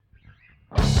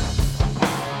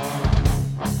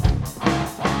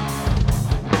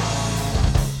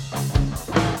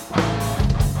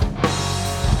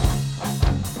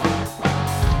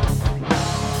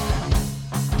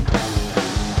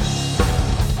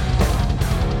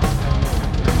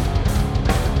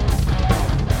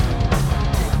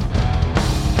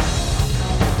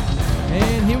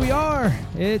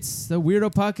It's the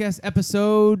Weirdo Podcast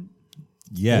episode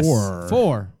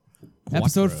four.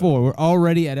 Episode 4. We're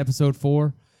already at episode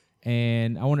 4.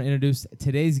 And I want to introduce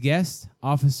today's guest,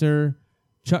 Officer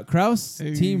Chuck Kraus,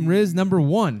 Team Rizz number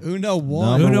 1. Uno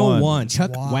 1.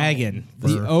 Chuck Wagon.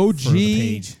 The OG for the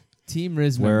page. Team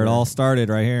Rizz member. Where it all started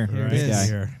right here. This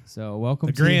guy. So welcome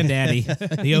The to granddaddy.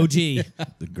 The OG.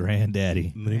 The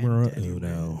granddaddy. Numero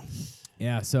uno.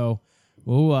 Yeah, so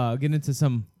we'll get into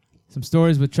some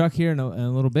stories with Chuck here in a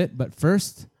little bit. But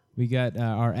first, we got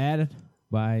our ad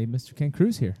by Mr. Ken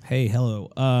Cruz here. Hey, hello.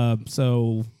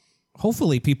 So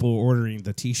hopefully people are ordering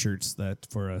the T-shirts that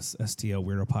for us STO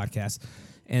Weirdo Podcast.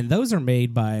 And those are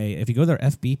made by, if you go to their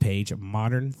FB page,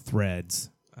 Modern Threads.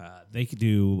 They could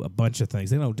do a bunch of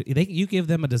things. You give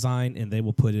them a design and they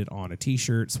will put it on a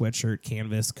T-shirt, sweatshirt,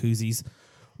 canvas, koozies,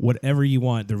 whatever you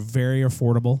want. They're very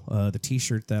affordable. The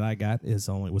T-shirt that I got was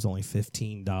only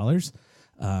 $15.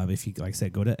 If you, like I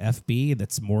said, go to FB,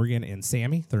 that's Morgan and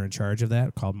Sammy. They're in charge of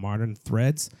that, called Modern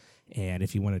Threads. And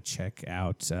if you want to check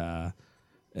out,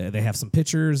 they have some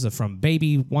pictures from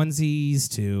baby onesies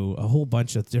to a whole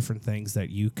bunch of different things that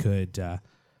you could to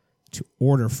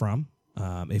order from.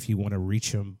 If you want to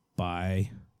reach them by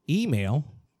email,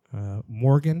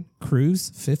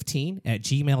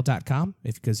 morgancruise15@gmail.com,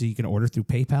 because you can order through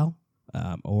PayPal,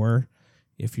 or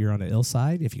if you're on the ill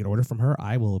side, if you can order from her,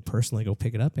 I will personally go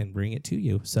pick it up and bring it to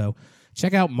you. So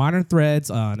check out Modern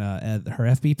Threads on at her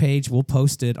FB page. We'll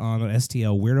post it on an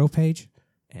STL Weirdo page.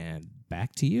 And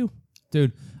back to you.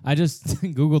 Dude, I just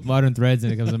Googled Modern Threads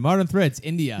and it comes to Modern Threads,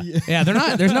 India. Yeah,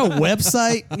 there's no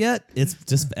website yet. It's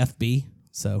just FB.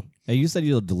 So Hey, you said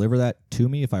you'll deliver that to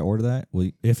me if I order that. Will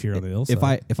you, if you're on the ill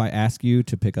side. if I ask you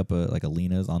to pick up a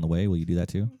Lena's on the way, will you do that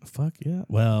too? Fuck yeah.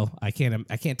 Well, I can't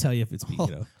tell you if it's What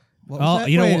was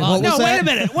that? Wait a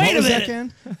minute. Wait a minute.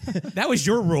 Ken? That was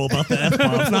your rule about the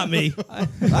F-bombs, not me. I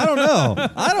don't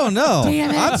know.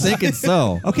 Damn it. I'm thinking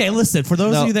so. Okay, listen, for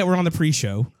those of you that were on the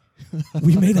pre-show,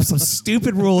 we made up some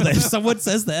stupid rule that if someone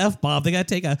says the F-bomb, they got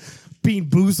to take a bean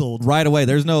boozled. Right away.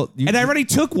 There's no. And I already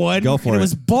took one. Go for and it. It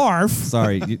was barf.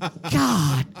 Sorry.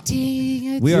 God dang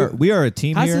it. We are a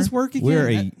team How's here. this work again? We're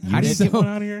a How do you unit. get one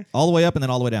out of here? All the way up and then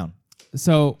all the way down.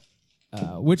 So,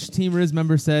 which Team Rizz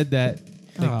member said that?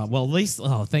 Well, at least,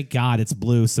 thank God it's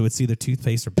blue, so it's either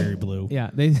toothpaste or berry blue. Yeah,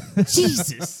 they.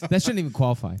 Jesus. That shouldn't even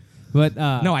qualify. But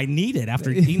No, I need it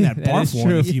after eating that That barf is one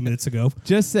true. a few minutes ago.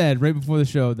 just said right before the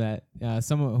show that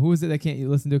someone, who is it that can't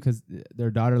listen to it because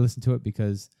their daughter listened to it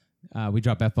because we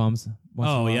drop F-bombs.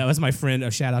 Oh, yeah, that was my friend.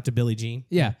 A shout out to Billie Jean.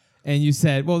 Yeah. And you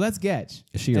said, well, that's Getch.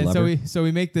 Is she your and lover? So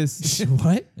we make this.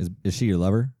 What? Is she your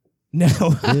lover? No.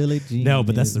 Billie Jean No,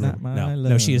 but that's is the not my no. lover.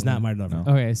 No, she is not my lover.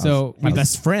 No. Okay, so My we,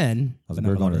 best friend. I was but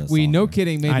we're not going my to lover. this we song, no man.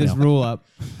 kidding made I this know. rule up.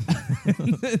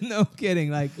 No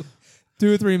kidding, like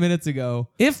 2 or 3 minutes ago.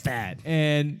 If that.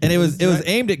 And And it was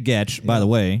aimed at Getch, by the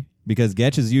way, because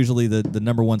Getch is usually the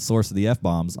number one source of the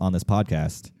F-bombs on this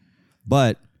podcast.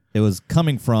 But it was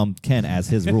coming from Ken as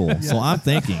his rule. So I'm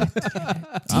thinking.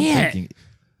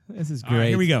 This is All great. right,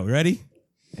 here we go. Ready?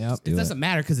 Yep. It doesn't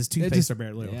matter because it's toothpaste or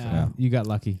berry blue. Yeah, you got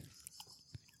lucky.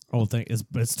 Oh,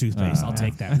 it's toothpaste. I'll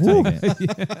take that. Take it.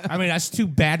 I mean, that's 2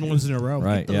 bad ones in a row.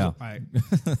 Right, Those yeah. are- all right.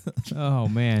 Oh,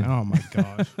 man. Oh, my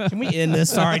gosh. Can we end this?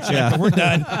 Sorry, Chuck. We're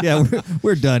done. Yeah,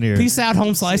 we're done here. Peace out,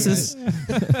 home slices.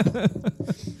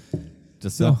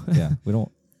 Just so, yeah, we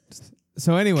don't.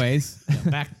 So anyways,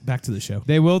 Back to the show.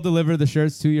 they will deliver the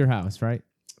shirts to your house, right?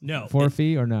 No. For a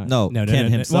fee or not? No, Ken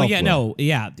himself. Well, yeah, will. no,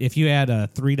 yeah. If you add a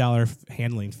 $3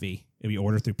 handling fee, if you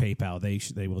order through PayPal,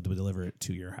 they will deliver it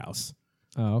to your house.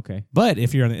 Oh, okay. But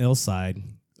if you're on the ill side,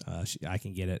 I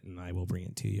can get it and I will bring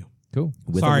it to you. Cool.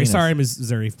 With Sorry, arenas.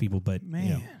 Missouri people, but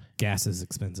you know, gas is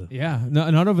expensive. Yeah, no,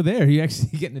 not over there. You actually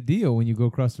getting a deal when you go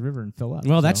across the river and fill up.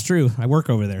 Well, so. that's true. I work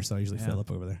over there, so I usually fill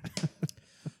up over there.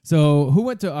 So who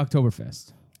went to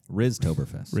Oktoberfest?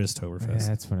 Riztoberfest. Riztoberfest. Yeah,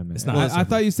 that's what I meant. It's not I Oktober.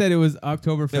 thought you said it was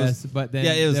Oktoberfest, but then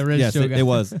Yeah, it was. the Rizz Yes, show it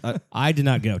was. I did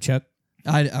not go. Chuck?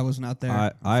 I was not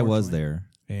there. I was there.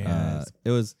 Yeah.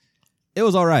 It was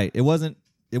all right. It wasn't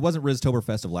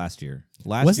Riztoberfest of last year.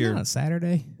 Last year, it on a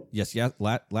Saturday? yes, yeah.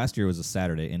 Last year was a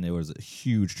Saturday, and it was a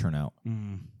huge turnout.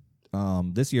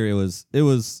 This year it was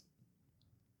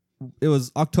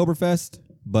Oktoberfest,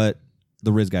 but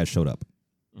the Rizz guys showed up.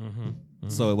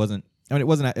 So it wasn't. I mean, it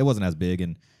wasn't as big,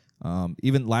 and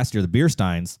even last year the beer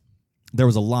steins, there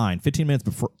was a line 15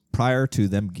 minutes prior to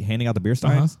them handing out the beer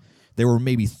steins. There were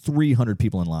maybe 300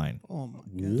 people in line. Oh my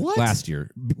god! What? Last year,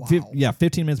 Wow.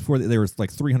 15 minutes before there was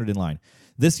like 300 in line.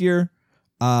 This year,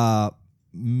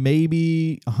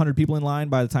 maybe 100 people in line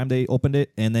by the time they opened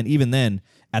it, and then even then,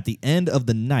 at the end of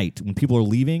the night when people are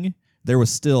leaving, there was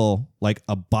still like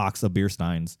a box of beer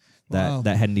steins that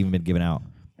hadn't even been given out.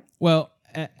 Well,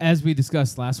 as we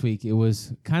discussed last week, it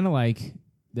was kind of like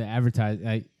the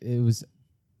advertising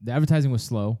was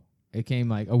slow. It came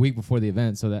like a week before the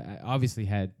event, so that obviously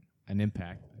had an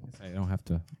impact. I guess I don't have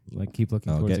to like keep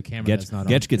looking towards the camera. That's not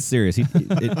Getch gets serious.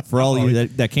 For all of you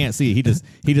that can't see, he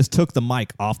just took the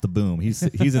mic off the boom. He's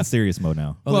in serious mode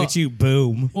now. Look at you,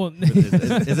 boom. Well,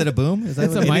 is it a boom? Is that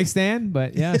it's a mic stand,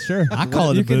 but yeah, sure. I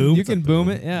call it a boom. You can boom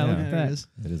it. Yeah, look at that.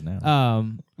 It is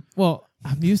now. Well,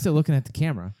 I'm used to looking at the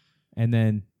camera, and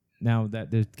then now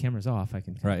that the camera's off, I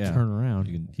can turn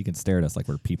around. He can stare at us like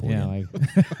we're people. Yeah,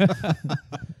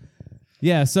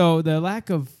 yeah. So the lack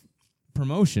of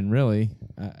promotion really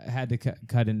had to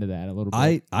cut into that a little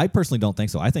bit. I personally don't think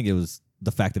so. I think it was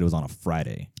the fact that it was on a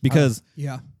Friday because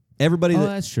everybody.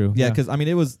 That's true. Yeah, because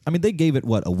they gave it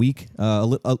what, a week,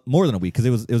 more than a week, because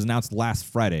it was announced last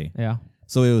Friday. Yeah.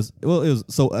 So it was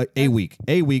a week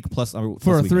plus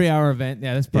for a 3-hour event.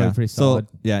 Yeah, that's probably pretty solid.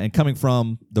 So and coming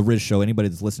from the Rizz show, anybody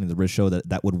that's listening to the Rizz show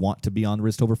that would want to be on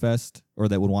Rizztoberfest or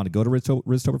that would want to go to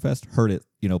Rizztoberfest heard it,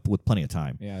 with plenty of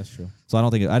time. Yeah, that's true. So I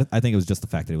don't think I think it was just the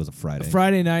fact that it was a Friday.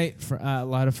 Friday night for a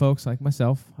lot of folks like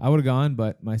myself. I would have gone,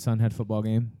 but my son had football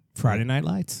game. Friday Night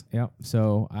Lights. Yeah,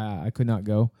 so I could not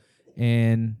go,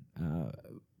 and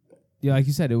like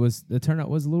you said, the turnout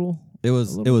was a little. It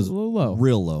was a little low.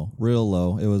 Real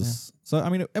low. It was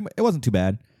it wasn't too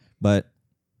bad, but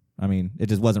it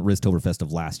just wasn't Rizztoberfest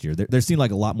of last year. There seemed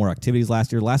like a lot more activities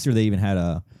last year. Last year they even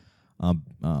had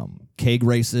keg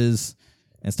races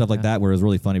and stuff like that, where it was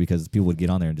really funny because people would get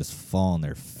on there and just fall on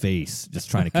their face just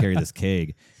trying to carry this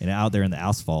keg and out there in the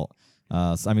asphalt.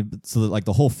 So like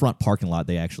the whole front parking lot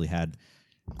they actually had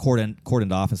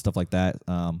cordoned off and stuff like that.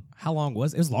 How long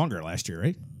was it? It was longer last year,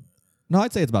 right? No,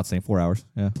 I'd say it's about the same, 4 hours.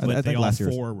 Yeah, I think last year.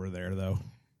 4 were there though.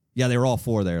 Yeah, they were all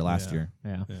 4 there last year.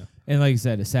 Yeah, and like you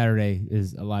said, a Saturday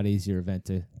is a lot easier event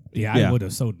to. Yeah, I would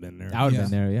have so been there. I would have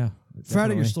been there. Yeah,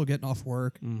 Friday you're still getting off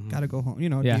work. Got to go home.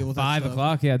 Deal with 5 that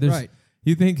o'clock. Yeah, there's. Right.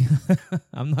 You think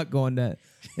I'm not going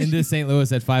into St. Louis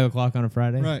at 5 o'clock on a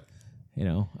Friday? Right.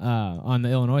 On the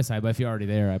Illinois side, but if you're already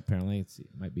there, apparently it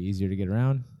might be easier to get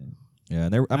around. Yeah,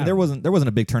 there wasn't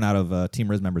a big turnout of Team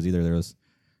Rizz members either. There was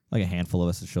like a handful of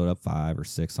us that showed up, 5 or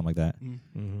 6, something like that.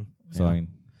 Mm-hmm.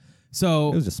 So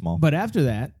it was just small. But after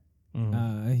that,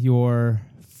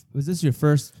 was this your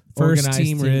first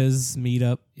Team Rizz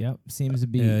meetup? Yep, seems to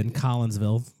be in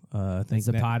Collinsville. I think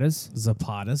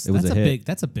Zapatas. It was a hit.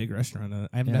 That's a big restaurant.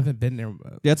 I haven't been there.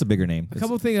 Yeah, it's a bigger name. A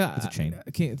couple of things. It's a chain.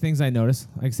 Things I noticed.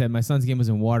 Like I said, my son's game was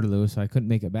in Waterloo, so I couldn't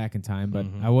make it back in time. But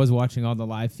I was watching all the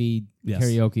live feed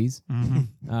karaoke's.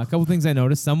 A couple of things I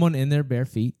noticed. Someone in their bare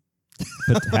feet.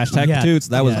 Hashtag Patoots.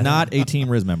 That was not a Team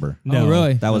Rizz member. No,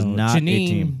 really. That was not a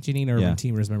team. Janine Urban,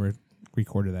 Team Rizz member,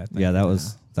 recorded that. Yeah, that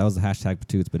was the hashtag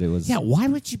Patoots, but it was. Yeah, why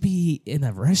would you be in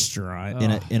a restaurant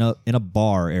in a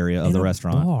bar area of the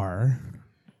restaurant? Bar.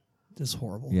 Just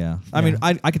horrible. Yeah. I mean,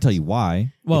 I could tell you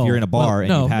why. If you're in a bar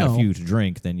and you've had a few to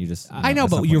drink, then you just. I know,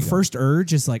 but your first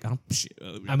urge is like, I'm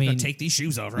gonna take these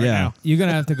shoes off right now. You're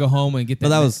gonna have to go home and get that.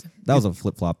 No, that was a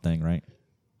flip flop thing, right?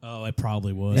 Oh, it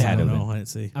probably was. I don't know. I didn't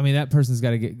see. I mean, that person's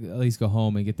got to at least go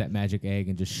home and get that magic egg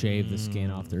and just shave the skin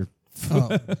off their.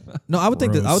 No, I would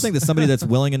think that somebody that's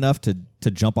willing enough to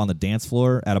jump on the dance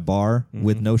floor at a bar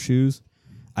with no shoes,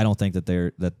 I don't think that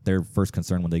their first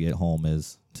concern when they get home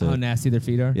is to how nasty their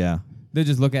feet are. Yeah. They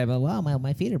just look at it, wow,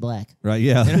 my feet are black. Right?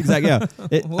 Yeah. Exactly.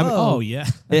 Yeah.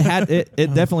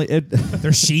 It definitely.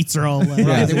 Their sheets are all.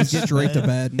 Right. They went straight to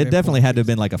bed. It definitely had to have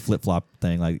been like a flip flop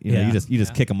thing. Like you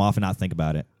just kick them off and not think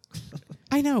about it.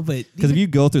 I know, but because if you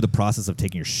go through the process of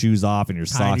taking your shoes off and your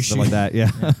socks and stuff like that,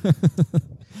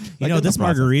 this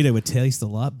margarita would taste a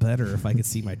lot better if I could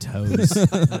see my toes.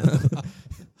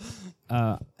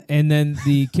 And then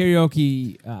the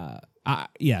karaoke.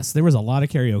 Yes, there was a lot of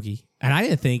karaoke, and I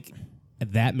didn't think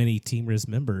that many Team Rizz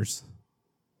members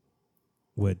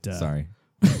would. Sorry.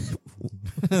 Team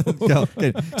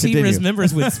Rizz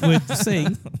members would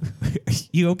sing.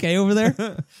 You okay over there?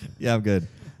 Yeah, I'm good.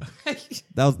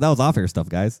 That was off air stuff,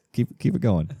 guys. Keep it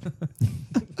going.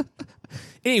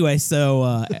 Anyway, so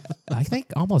I think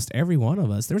almost every one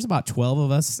of us. There was about 12 of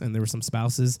us, and there were some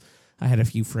spouses. I had a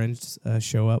few friends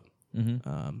show up.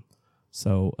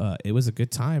 So it was a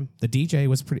good time. The DJ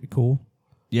was pretty cool.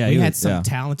 Yeah, we had some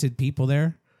talented people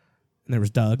there. And there was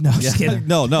Doug. No, just kidding.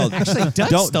 No. Actually,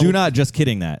 Doug do not just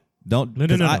kidding that. Don't.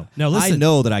 No. No, listen. I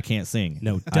know that I can't sing.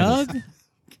 No, Doug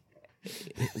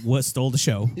stole the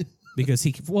show because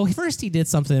first he did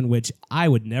something which I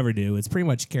would never do. It's pretty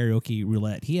much karaoke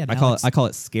roulette. He had I call it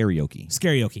scarioke.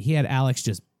 Scarioke. He had Alex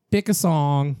just Pick a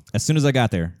song. As soon as I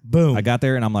got there, Boom. I got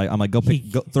there, and I'm like,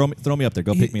 throw me up there.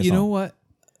 Go pick me a song. You know what?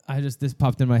 This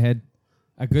popped in my head.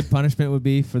 A good punishment would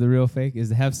be for the real fake is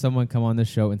to have someone come on this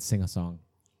show and sing a song.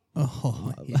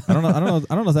 Oh, yeah. I don't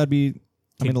know if that'd be.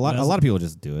 I mean, a lot of people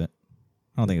just do it.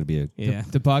 I don't think it'd be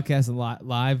the podcast and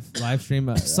live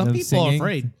stream. Some people singing. are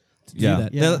afraid to do yeah.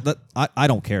 that. I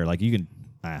don't care. Like you can.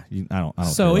 I don't.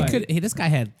 So care. it could. Hey, this guy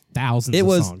had thousands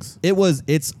of songs.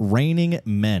 It's Raining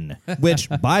Men, which,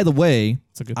 by the way,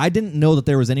 I didn't know that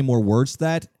there was any more words to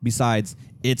that besides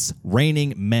it's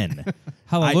Raining Men.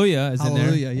 Hallelujah is in there.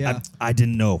 Hallelujah, yeah. I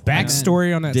didn't know.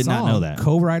 Backstory on that Did song. not know that.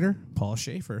 Co-writer Paul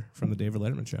Schaefer from the David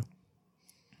Letterman Show.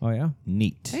 Oh yeah.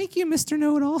 Neat. Thank you, Mr.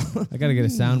 Know-It-All. I gotta get a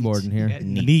soundboard in here.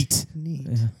 Neat.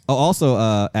 Yeah. Oh, also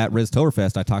at Rizz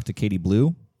Toberfest, I talked to Katie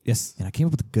Blue. Yes. And I came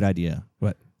up with a good idea.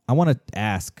 What? I want to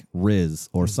ask Rizz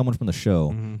or someone from the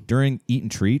show during Eat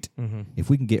and Treat if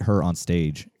we can get her on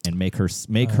stage and make her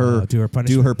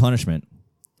do her punishment.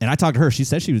 And I talked to her. She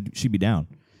said she'd be down.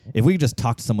 If we could just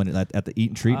talk to someone at the Eat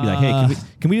and Treat, be like, hey,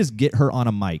 can we just get her on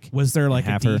a mic? Was there like a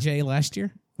have her- DJ last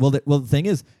year? Well, the thing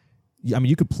is, I mean,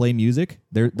 you could play music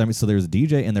there. I mean, so there was a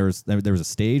DJ and there was a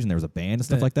stage and there was a band and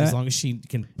stuff like that. As long as she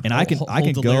can, And I can go,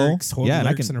 hold the lyrics and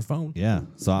I can in her phone. Yeah.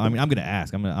 So I mean, I'm gonna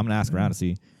ask. I'm gonna ask around to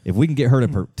see if we can get her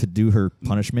to do her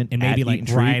punishment And at maybe Eat like and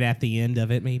Treat. right at the end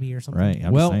of it, maybe or something. Right.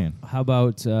 I'm well, just saying. how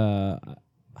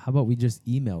about we just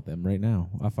email them right now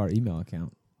off our email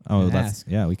account? Oh, and that's ask.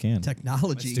 yeah. We can. Technology.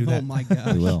 Let's do that. Oh, my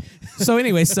God. We will. So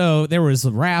anyway, there was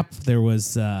rap. There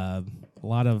was a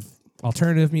lot of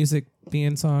alternative music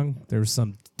being sung. There was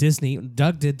some Disney.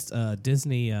 Doug did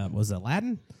Disney. Was it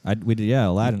Aladdin? We did. Yeah,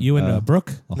 Aladdin. You and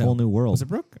Brooke. A Whole New World. Was it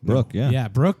Brooke? Brooke. No. Yeah. Yeah,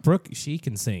 Brooke. She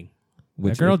can sing.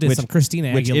 Which That girl did some Christina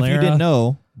Aguilera. Which, if you didn't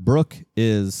know, Brooke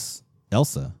is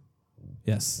Elsa.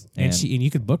 Yes, and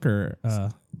you could book her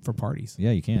for parties.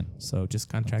 Yeah, you can. So just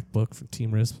contact book for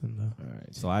Team Rizz. And, All right.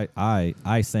 So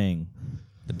I sang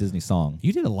a Disney song.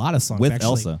 you did a lot of songs With actually.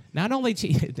 Elsa. Not only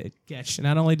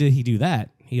did he do that,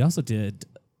 he also did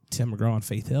Tim McGraw and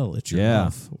Faith Hill. It's your Yeah.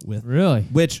 love with Really?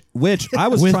 Which I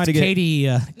was with trying to get.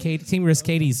 Team Rizz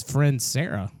Katie's friend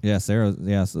Sarah. Yeah, Sarah.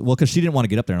 Yeah. Well, because she didn't want to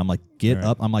get up there, and I'm like, get Right.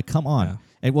 up. I'm like, come on. Yeah.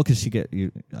 And well, because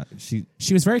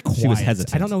she was very quiet. She was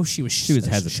hesitant. I don't know if she was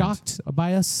hesitant. shocked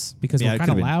by us because yeah, we're it kind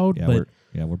of could've been- loud. Yeah,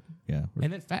 but we're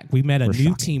and in fact, we met a we're new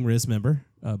shocking. Team Rizz member,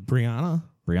 Brianna.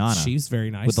 Brianna. She's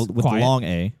very nice. with the quiet. long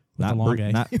A. With not the long Bri-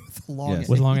 A. Not, With the long Yes.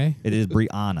 With long A. it is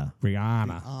Brianna, Brianna,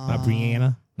 not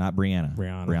Brianna. not Brianna.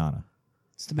 Brianna.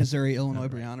 It's the Missouri, Illinois,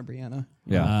 Brianna.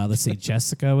 Yeah. Let's see.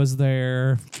 Jessica was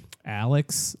there.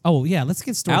 Alex. Oh yeah. Let's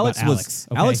get started. Alex about was Alex.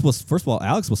 Okay. Alex was first of all.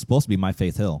 Alex was supposed to be my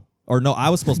Faith Hill, or no, I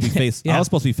was supposed to be Faith. Yeah. I was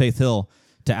supposed to be Faith Hill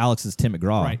to Alex's Tim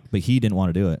McGraw, Right. but he didn't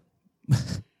want to do it.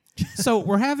 So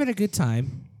we're having a good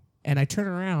time, and I turn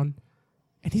around,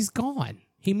 and he's gone.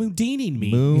 He Moondini'd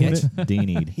me.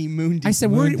 Moondini'd. He mooned. I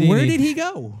said, where Moondini. did he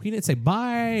go? He didn't say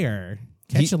bye or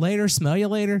catch you later, smell you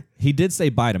later. He did say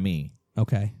bye to me.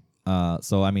 Okay.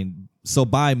 So I mean, so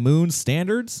by Moon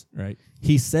standards, Right.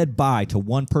 he said bye to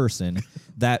one person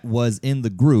that was in the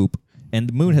group,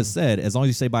 and Moon has said as long as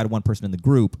you say bye to one person in the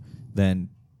group, then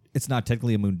it's not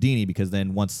technically a Moondini because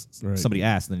then once Right. somebody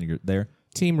asks, then you're there.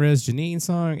 Team Rizz Janine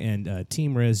song and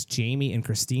Team Rizz Jamie and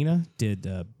Christina did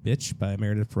Bitch by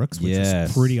Meredith Brooks, which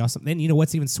was pretty awesome. Then you know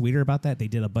what's even sweeter about that? They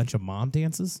did a bunch of mom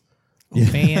dances.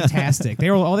 Fantastic.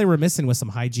 All they were missing was some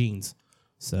high jeans.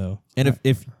 So And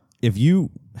if you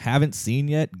haven't seen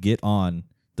yet, get on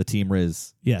the Team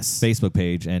Rizz yes. Facebook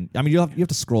page, and I mean you have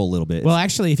to scroll a little bit. Well,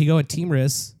 actually, if you go at Team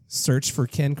Rizz, search for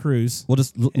Ken Cruz. We'll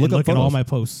just look and up look at photos. all my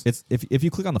posts. It's if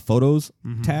you click on the photos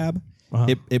tab,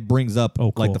 it brings up Oh,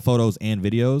 like cool. the photos and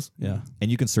videos. Yeah. And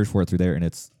you can search for it through there, and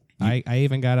it's I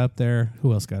even got up there.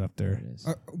 Who else got up there?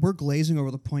 We're glazing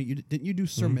over the point. Didn't you do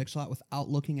Sir Mix-a-Lot without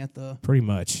looking at the Pretty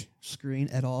much. screen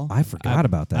at all? I forgot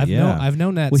about that. I've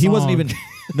known that. Well, he song. wasn't even.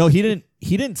 No, he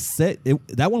didn't set it.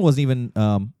 That one wasn't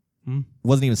even.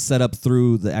 Wasn't even set up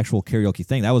through the actual karaoke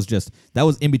thing. That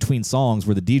was in between songs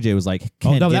where the DJ was like, Oh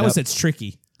 "Ken, no, get that was up." It's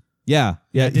Tricky. Yeah.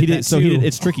 I did He that did. So he too. did.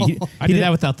 It's tricky. I did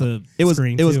that without the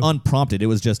screen. It was too. unprompted. It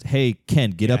was just, "Hey, Ken,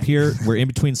 get up here. We're in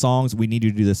between songs. We need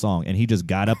you to do this song." And he just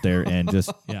got up there and just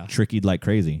Yeah. trickied like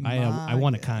crazy. I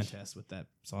won a contest with that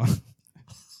song.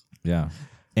 Yeah.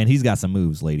 And he's got some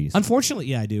moves, ladies. Unfortunately,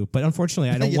 yeah, I do. But unfortunately,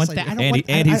 I don't Yes, want I that. do. I don't And want,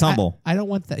 he- and he's humble. I don't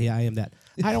want that. Yeah, I am that.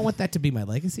 I don't want that to be my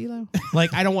legacy, though.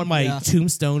 Like, I don't want my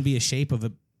tombstone be a shape of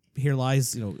a. Here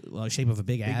lies, shape of a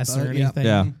big ass or butt, yeah. anything.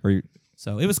 Yeah. Or you-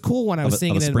 So it was cool when I Of was a-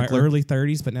 singing of a it in my sprinkler? early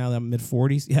 30s, but now that I'm mid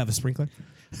 40s, you have a sprinkler.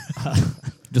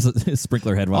 just a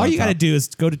sprinkler head. All you got to do is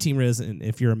go to Team Rizz, and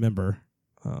if you're a member,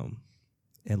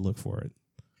 and look for it.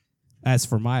 as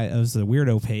the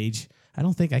weirdo page, I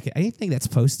don't think I can. Anything that's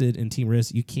posted in Team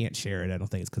Rizz, you can't share it. I don't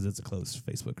think it's because it's a closed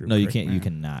Facebook group. No, you correct? can't. You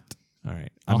cannot. All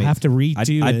right. I I'll mean, have to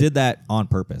redo I it. did that on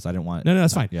purpose. I didn't want it. No,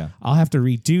 that's fine. Yeah. I'll have to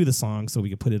redo the song so we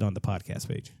can put it on the podcast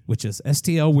page, which is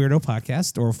STL Weirdo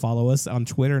Podcast, or follow us on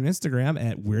Twitter and Instagram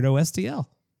at Weirdo STL.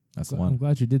 That's the I'm one.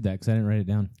 glad you did that because I didn't write it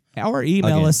down. Or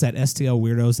email Again. us at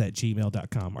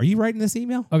stlweirdos@gmail.com. Are you writing this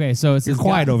email? Okay, so it's You're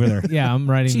quiet over there. Yeah, I'm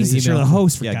writing Jesus, the email. you're the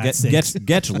host for Yeah, God's sakes.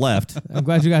 Getch left. I'm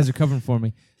glad you guys are covering for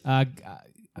me.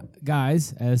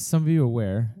 Guys, as some of you are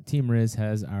aware, Team Rizz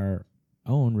has our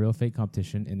own real fake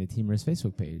competition in the Team Rizz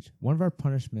Facebook page. One of our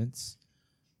punishments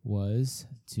was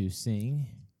to sing.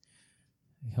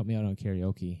 Help me out on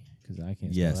karaoke because I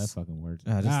can't spell that fucking word.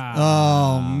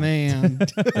 Oh man,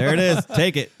 There it is.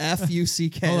 Take it.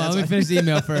 FUCK. Hold on, let me finish the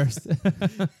email first.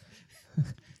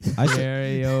 I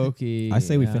say, Karaoke. I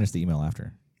say we finish the email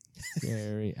after. How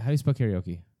do you spell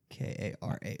karaoke?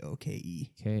 KARAOKE.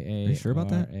 K-A. Are you sure about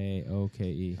that?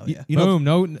 A-O-K-E. Oh, yeah. You know, Boom.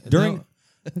 No. during-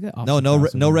 Look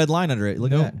at no red line under it.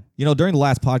 Look Nope. at that. You know, during the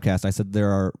last podcast, I said there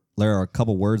are a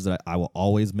couple words that I will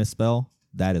always misspell.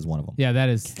 That is one of them. Yeah, that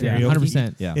is Karaoke.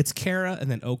 100%. Yeah. It's Kara and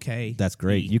then okay. That's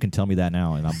great. You can tell me that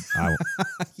now, and I'll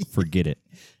forget it.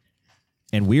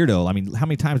 And weirdo. I mean, how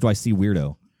many times do I see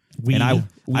weirdo? And I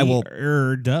will.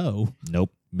 Weirdo.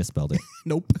 Nope, misspelled it.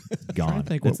 Nope. Gone.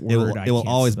 think what It will, word I it will can't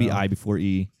always be spell. I before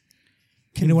E.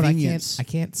 You know what? Convenience. I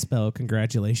can't spell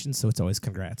congratulations, so it's always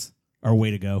congrats or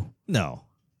way to go. No,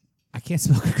 I can't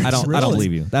spell I congratulations. don't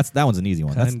believe you. That one's an easy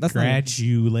one. That's not even-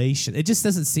 Congratulations. It just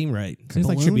doesn't seem right. Seems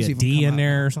like should be balloons a even D come in out?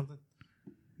 there or something.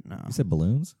 No. You said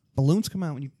balloons? Balloons come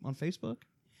out when you on Facebook.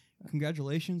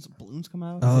 Congratulations, balloons come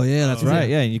out. Oh yeah, that's Oh, right.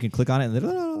 yeah. Yeah, and you can click on it and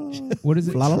then What is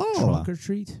it? La, la, la, la. Trunk or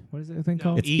treat? What is that thing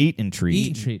called? it's eat and treat. Eat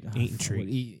and treat. Eat and treat.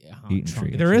 Eat and trunk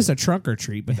treat. There is a trunk or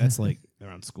treat, but that's like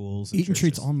around schools. And Eating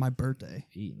treats churches. on my birthday.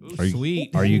 Eat. Are you,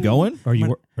 Sweet. Are you going? Are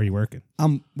you working?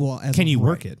 Well, as Can of you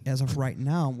work right- it? As of right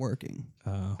now, I'm working.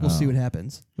 Oh. We'll see what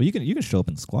happens. Well, you can show up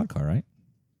in the squad car, right?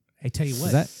 I tell you what.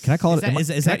 Is that? Can I call it? Is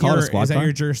can I that call it your a squad is that car?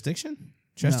 your jurisdiction?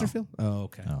 Chesterfield? Oh,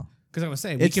 okay. Oh. Because I was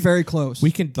saying It's very close.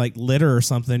 we can like litter or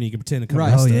something. You can pretend to come Right.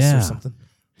 arrest Oh, us yeah. or something.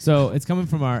 So it's coming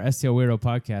from our STL Weirdo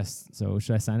podcast. So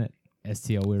should I sign it?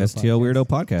 STL Weirdo STL Weirdo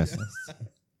Podcast.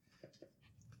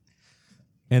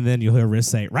 And then you'll hear Rizz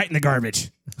say, "Right in the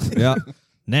garbage." Yeah.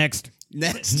 Next.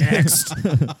 Next.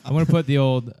 I'm going to put the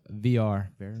old VR.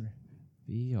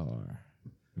 VR.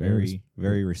 Very,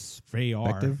 very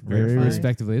respective. Very Verified.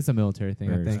 respectively. It's a military thing,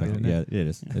 Very I think. respective. Isn't it? Yeah, it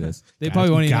is. It is. They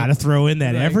probably won't even. Gotta throw in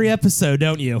that Right. every episode,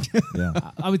 don't you? Yeah.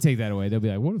 I would take that away. They'll be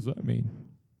like, what does that mean?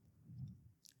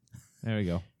 There we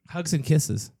go. Hugs and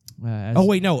kisses. As- Oh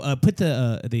wait, no. Put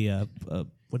the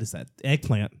what is that?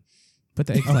 Eggplant. Put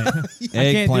the eggplant.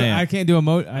 Eggplant. I can't do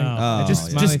emoji. Oh,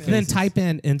 just yeah. just Smiley then faces. type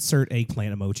in insert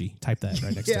eggplant emoji. Type that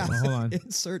right next Yeah. to it. Hold on.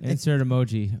 Insert. Insert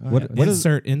emoji. Oh, What- yeah. what is-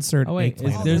 Insert Oh, wait,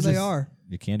 eggplant. is Oh, there's there they this- are.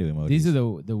 You can do emojis. These are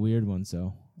the weird ones,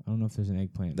 though. I don't know if there's an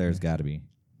eggplant. There's there. got to be.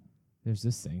 There's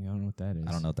this thing. I don't know what that is.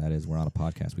 I don't know what that is. We're on a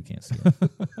podcast. We can't see it.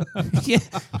 Yeah.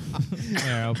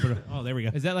 There, I'll put it. Oh, there we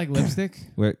go. Is that like lipstick?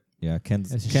 Ken's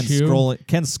That's a Ken's shoe?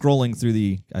 scrolling through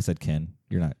the. I said Ken.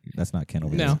 You're not. That's not Ken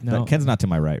over No. there. No. Ken's not to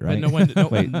my right, right? But no one. No,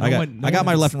 Wait, no I got one, no I got one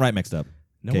my can left s- and right mixed up.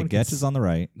 No Okay, one can Getch s- is on the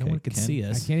right. No Okay, one can Ken- see I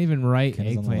us. can't even write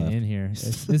Ken's on the eggplant left. in here.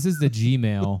 This is the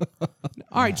Gmail.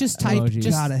 All right, just type. Emoji.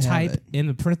 Just Gotta have type it. in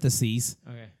the parentheses.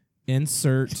 Okay.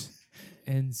 Insert.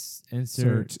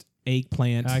 Insert.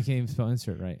 Eggplant. I can't even spell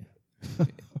insert right.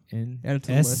 In Add it to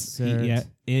the list. insert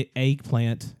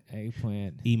Eggplant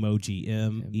eggplant. emoji.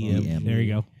 EM. There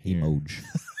you go. Emoji.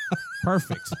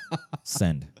 Perfect.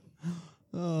 Send.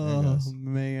 Oh goes.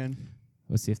 man.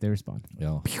 Let's see if they respond. Yeah.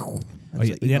 Oh, That's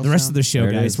yeah, the yeah, email the rest of sound. the show, There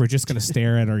it guys, is. we're just going to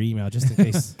stare at our email just in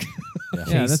case.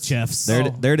 Yeah, that's Jeff's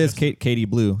There it is. Katie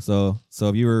Blue. So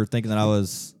if you were thinking that I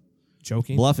was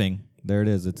joking. bluffing, there it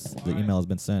is. The email has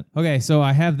been sent. Okay, so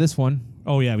I have this one.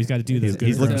 Oh, yeah, he's got to do this.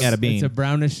 He's looking It's at a bean. It's a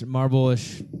brownish,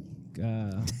 marble-ish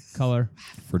color.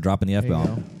 For dropping the F There you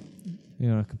bomb. go. You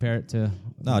want to compare it to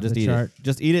No, just the eat chart? it.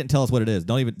 Just eat it and tell us what it is.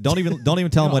 Don't even tell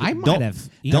hthem what. I It, might don't have.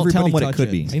 don't tell them what Everybody it touch could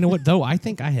it. be. You know what, though? I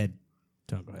think I had.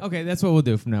 Don't go ahead. Okay, that's what we'll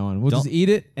do from now on. We'll Don't- just eat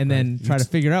it and then Right. try to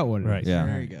figure out what it is. Right. Yeah.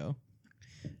 There you go.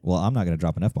 Well, I'm not gonna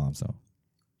drop an F bomb. So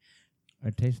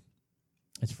It tastes.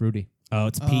 It's fruity. Oh,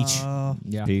 it's peach.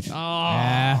 Yeah. peach,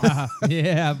 Yeah,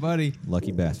 yeah, buddy.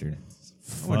 lucky bastard.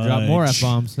 I'm gonna drop more Fudge. F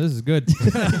bombs. This is good.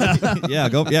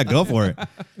 Go for it.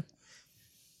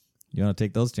 You want to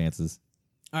take those chances?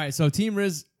 All right, so Team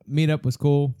Rizz meetup was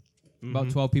cool. About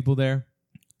 12 people there,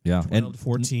 Yeah, 12 and to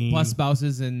 14. plus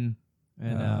spouses and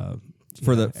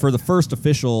for the first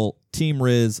official Team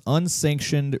Rizz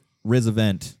unsanctioned Rizz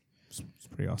event, It's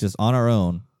pretty awesome. just on our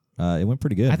own, it went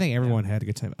pretty good. I think everyone had a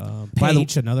good time. By the-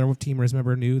 Paige, another Team Riz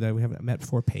member, knew that we haven't met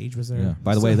before. Paige was there. Yeah.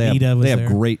 By the way, they Anita was have there.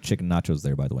 great chicken nachos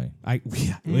there. By the way.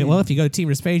 Well, if you go to Team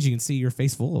Riz page, you can see your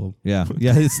face full of them. Yeah,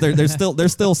 yeah.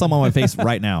 There's still some on my face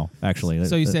right now. Actually.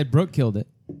 So you said Brooke killed it.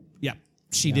 Yeah,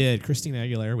 she did. Christina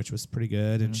Aguilera, which was pretty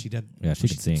good, and she did. Yeah, she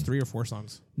could sing. 3 or 4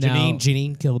 songs. Now-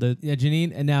 Janine killed it. Yeah,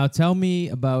 Janine. And now tell me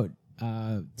about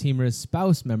Team Riz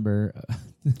spouse member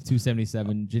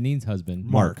 277, Janine's husband,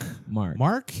 Mark.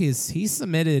 Mark he's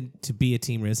submitted to be a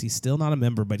Team Riz. He's still not a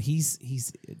member, but he's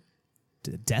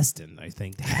destined. I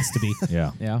think has to be.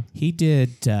 Yeah. Yeah. He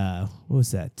did. What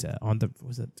was that?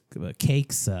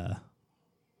 Cakes?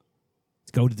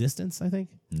 Go to Distance. I think.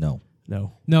 No.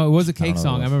 No. No, it was a I don't cake know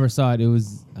song. what it I was. remember saw it. It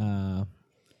was.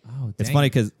 It's dang. funny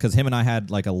because him and I had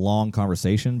like a long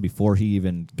conversation before he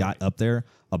even got up there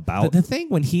about. The thing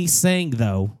when he sang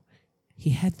though, he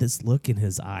had this look in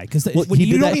his eye because Well, he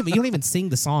you did don't that- even sing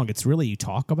the song. It's really you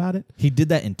talk about it. He did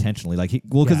that intentionally, like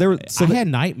because there were. I had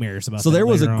nightmares about. So that there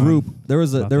was a later on. group. There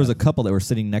was about a that. couple that were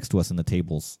sitting next to us in the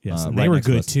tables. Yes, and right they were next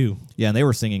to good us. too. Yeah, and they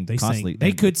were singing They constantly. sang. They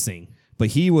and- could sing. but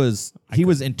he was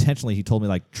intentionally. He told me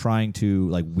like trying to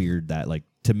like weird that like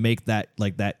to make that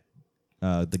like that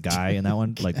the guy in that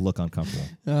one like look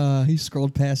uncomfortable. He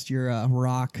scrolled past your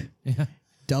rock Yeah.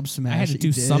 dub smash. I had to that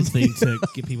you do did. something to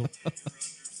get people.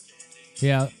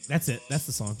 Yeah. That's it. That's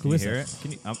the song. Can you hear it?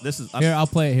 Can you? This is. Here, I'll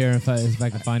play it here if I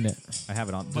can find it. I have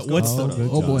it on. But Just go what's to the- photos.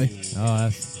 Oh boy. Oh,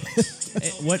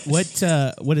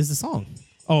 that's. what is the song?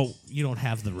 Oh, you don't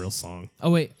have the real song. Oh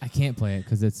wait, I can't play it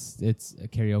because it's a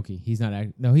karaoke. He's not.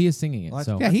 No, he is singing it. Well,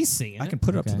 So Yeah, he's singing. I can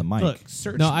put it up to Okay. the mic. Look.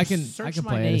 Search. no, I can Search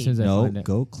my play it name. as soon as I No, find it.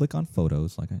 go click on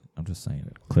photos. Like I'm just saying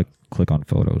it. Click on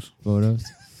photos. Photos.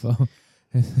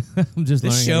 I'm just. This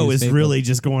learning how to show use is Facebook. really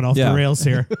just going off Yeah. the rails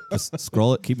here, Just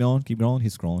scroll it. Keep going. Keep going.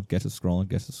 He's scrolling. Guess it's scrolling.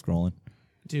 Guess it's scrolling.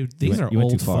 dude. You These went- are you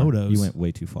went old too far. photos. You went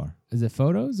way too far. Is it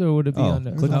photos or would it be on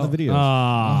the? Click on the videos.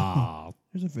 Oh,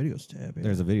 There's a videos tab. Yeah.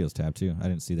 There's a videos tab too. I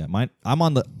didn't see that. I'm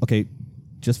on the okay.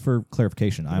 Just for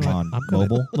clarification, I'm on I'm gonna-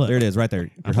 mobile. look. There it is, right there.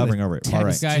 You're gonna hovering over it. All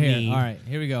text right, Guy here. Janine. All right,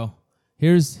 here we go.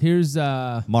 Here's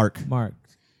Mark, Mark.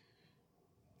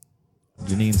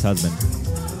 Janine's husband.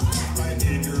 I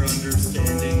need your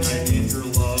understanding. I need your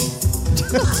love.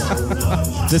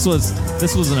 This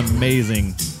was an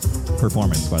amazing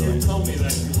performance, by the way. Tell me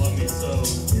that you love me so.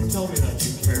 Tell me that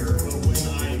you care. But when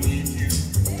I need you,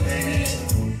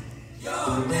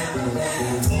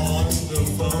 on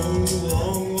the phone,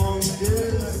 long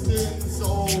distance.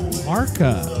 Always. Mark.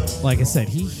 Like I said,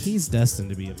 he's destined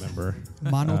to be a member.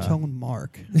 Monotone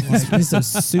Mark. He's a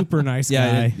super nice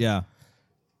guy. Yeah.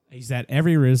 He's at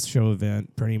every Rizz show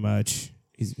event, pretty much.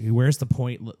 He wears the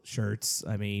point shirts.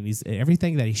 I mean, he's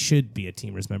everything that he should be a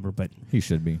Team Rizz member. But He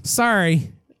should be.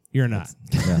 sorry, you're not.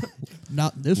 Yeah.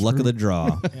 Not this. Luck of the group.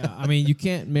 draw. Yeah, I mean you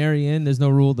can't marry in. There's no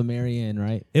rule to marry in,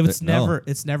 right? No.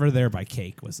 It's never there by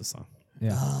Cake was the song.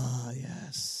 Yeah. Ah,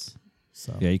 yes.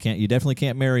 So Yeah, you definitely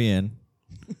can't marry in.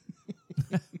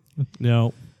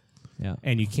 no, Yeah.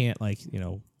 and you can't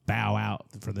bow out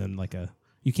for them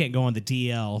you can't go on the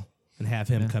DL and have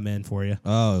him come in for you.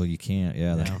 Oh, you can't.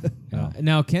 Yeah. that- No.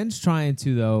 Now Ken's trying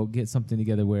to though get something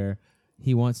together where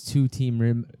he wants 2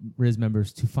 Team Riz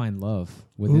members to find love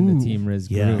within the Ooh, Team Riz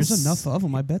yes. group. There's enough of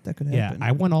them. I bet that could Yeah, happen.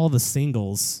 I want all the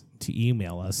singles to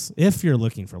email us if you're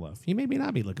looking for love. You may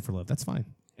not be looking for love. That's fine.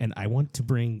 And I want to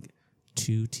bring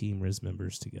 2 Team Riz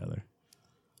members together.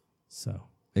 So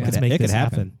let's make this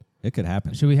happen. It could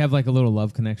happen. Should we have like a little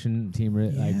love connection Team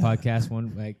Riz podcast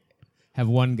one like have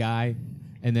one guy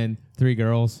and then 3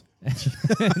 girls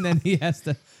and then he has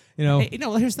to Hey,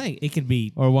 here's the thing. It can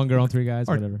be or 1 girl and 3 guys,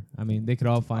 Or- whatever. I mean, they could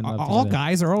all find love. all together.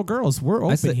 guys or all girls. We're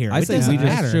open say- here. I It say doesn't we just-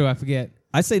 matter. That's true. I forget.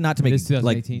 I say not to make It is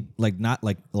 2018. like not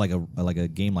like a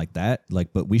game like that.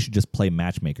 But we should just play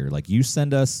matchmaker. Like you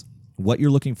send us what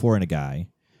you're looking for in a guy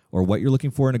or what you're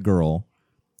looking for in a girl,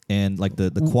 and like the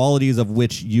qualities of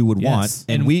which you would Yes. want,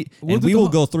 and And we we'll do we the will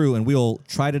whole- go through and we'll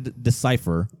try to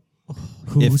decipher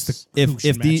Who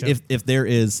should match up? if there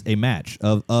is a match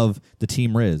of the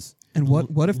Team Riz. and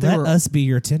what if they Let were? us be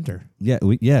your Tinder. Yeah.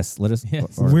 Yes. Let us.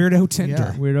 Yes. Or, Weirdo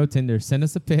Tinder. Yeah. Weirdo Tinder. Send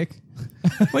us a pic.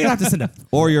 Well, you don't have to send a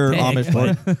or your Pick,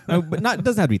 Amish. No, but not. It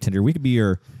doesn't have to be Tinder. We could be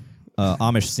your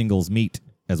Amish singles meet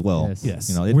as well. Yes. yes.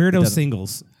 It Weirdo doesn't-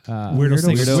 singles. Weirdo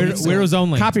singles. Weirdos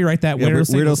only. Copyright that. Yeah, Weirdo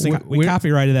weirdo singles. sing- We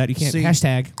copyrighted that. You can't See-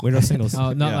 hashtag weirdo singles.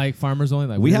 Oh, not Yeah. like farmers only.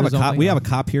 Like We have a weirdos cop. only? We have a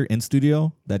cop here in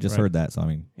studio that just Right. heard that. So I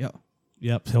mean, Yeah.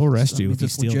 Yep, he'll arrest That you if means you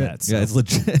it's steal legit. that. So. yeah, it's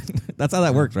legit. That's how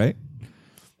that works, right?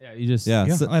 Yeah, you just Yeah.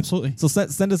 Yeah. So, Absolutely. so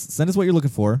send us what you're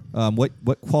looking for.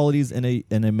 What qualities in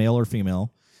a male or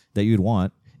female that you'd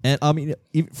want, And I mean,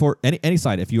 even for any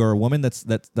side, if you are a woman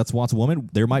that wants a woman,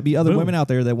 there might be other women out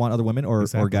there that want other women, or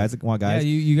guys that want guys.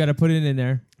 Yeah, you got to put it in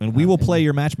there. And we will play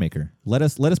your matchmaker. Let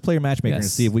us play your matchmaker and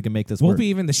see if we can make this work. We'll be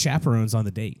even the chaperones on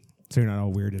the date, so you're not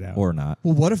all weirded out. Or not.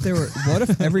 Well, what if they were? What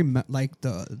if every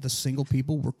the single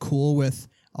people were cool with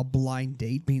a blind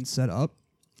date being set up?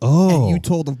 Oh, and you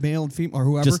told the male and female or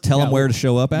whoever. Just tell them where to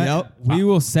show up at. Yep. We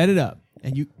will set it up.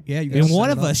 And you guys And one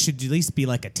set of it up. us should at least be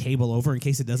like a table over in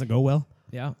case it doesn't go well.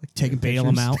 Yeah. Like taking Bail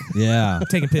pictures. them out. Yeah.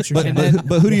 Taking pictures.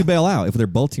 But who do you bail out if they're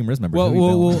both Team Rizz members? Well, who do you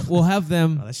bail out? we'll have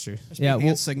them. Oh, that's true. Yeah,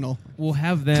 Hand signal. we'll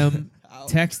have them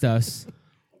text us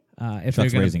if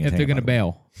Chuck's they're raising his gonna hand, by the way.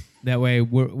 bail. That way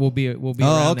we'll be. Oh,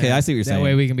 around okay, there. I see what you're that saying.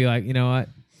 way we can be like, you know what,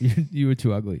 you were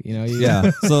too ugly. You know.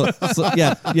 Yeah. So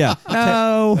yeah.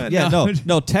 No.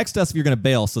 No. Text us if you're gonna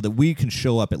bail so that we can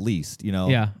show up at least. You know.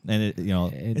 Yeah. And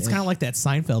It's kind of like that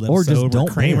Seinfeld episode Or just where don't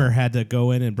Kramer bail. had to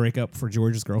go in and break up for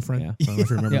George's girlfriend. Yeah. I don't know if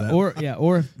you remember that.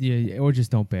 or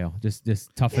just don't bail. Just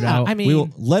tough it Yeah, out. I mean, we will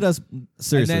let us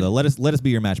seriously And then- though. Let us be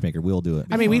your matchmaker. We'll do it.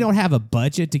 I mean, we don't have a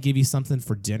budget to give you something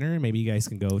for dinner. Maybe you guys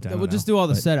can go down. we'll just do all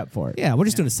the setup for it. Yeah, we're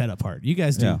just doing the setup part. You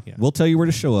guys do. Yeah. Yeah. We'll tell you where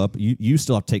to show up. You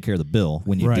still have to take care of the bill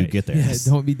when you do Right. get there. Yes.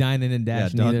 Don't be dining and Yeah,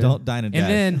 dashing. either. don't dine and dash.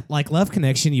 And then, like Love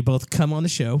Connection, you both come on the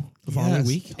show the following Yes.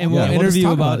 week. And we'll Yeah. just interview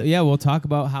talk about it. yeah, we'll talk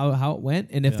about how it went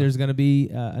and if Yeah. there's gonna be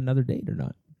another date or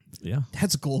not. Yeah.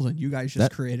 That's golden. You guys just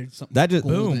That- created something. that just-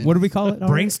 golden. Boom. What do we call it?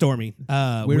 Brainstorming.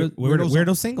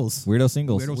 Weirdo singles. Weirdo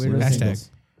singles. Weirdo Hashtag.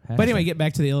 singles. But anyway, get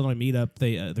back to the Illinois meetup.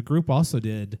 They the group also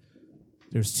did.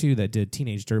 There's two that did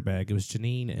Teenage Dirtbag. It was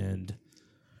Janine and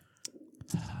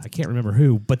I can't remember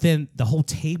who. But then the whole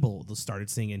table started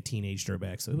singing Teenage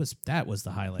Dirtbag. So that was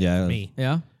the highlight Yeah. for me.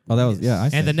 Yeah. Oh, that was I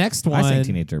sang- And the next I one, sang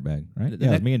Teenage Dirtbag, right? Yeah,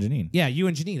 it was me and Janine. Yeah, you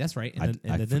and Janine. That's right. And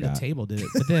I then the forgot. table did it.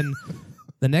 But then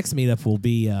the next meetup will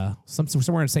be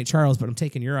somewhere in St. Charles. But I'm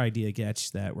taking your idea,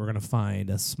 Getch, that we're gonna find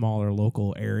a smaller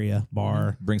local area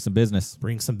bar. Bring some business.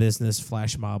 Bring some business,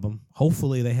 flash mob them.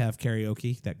 Hopefully they have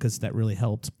karaoke, because that really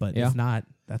helped. But Yeah. if not,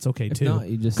 that's okay If too. not,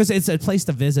 you just- Because it's a place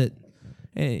to visit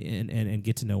and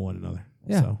get to know one another.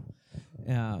 Yeah. So,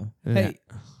 Yeah. Yeah. Hey,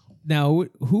 now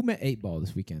who met 8 Ball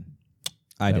this weekend?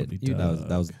 I That did. would be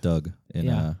That was Doug. In,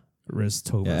 Yeah.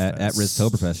 Rizz at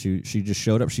Rizz she just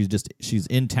showed up. She's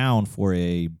in town for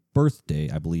a birthday,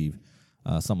 I believe,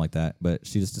 something like that. But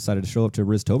she just decided to show up to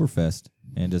Rizz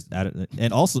and just added.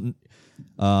 And also,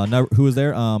 who was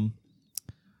there?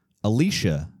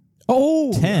 Alicia.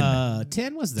 Oh, 10.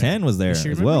 10 was there. 10 was there Does she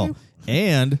as remember well, you?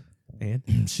 and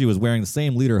And she was wearing the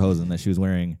same lederhosen that she was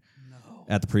wearing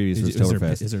at the previous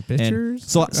Rizz. Is there And pictures?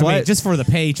 so I mean, just for the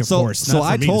page, of course. So not for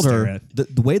I me to told stare her at.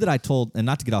 the way that I told, and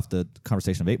not to get off the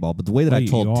conversation of 8 Ball, but the way that Well, I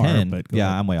told you are, 10, but go yeah,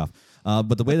 ahead. I'm way off.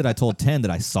 But the way that I told 10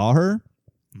 that I saw her,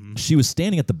 she was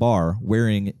standing at the bar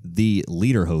wearing the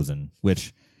lederhosen,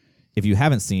 which, if you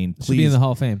haven't seen, Should be in please, the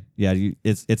Hall of Fame. yeah,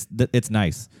 it's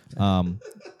nice.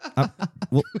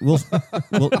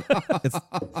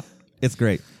 It's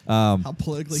great. How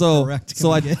politically So correct.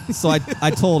 so I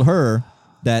told her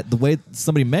that the way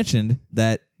somebody mentioned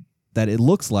that it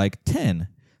looks like 10.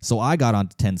 So I got on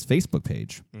 10's Facebook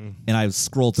page and I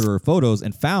scrolled through her photos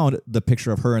and found the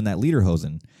picture of her in that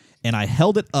lederhosen. And I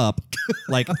held it up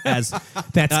like as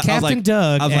That's I was Captain like-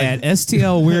 Doug I was like- at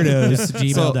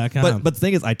stlweirdos@gmail.com. But the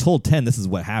thing is, I told 10 this is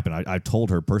what happened. I told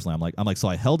her personally. I'm like, so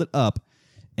I held it up,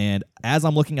 and as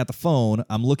I'm looking at the phone,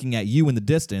 I'm looking at you in the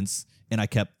distance, and I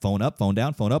kept phone up, phone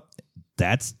down, phone up.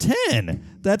 That's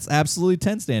 10. That's absolutely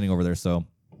 10 standing over there. So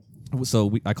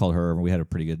I called her, and we had a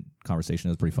pretty good conversation.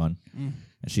 It was pretty fun, and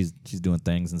she's doing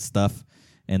things and stuff,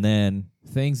 and then.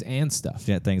 Things and stuff.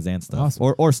 Yeah, things and stuff.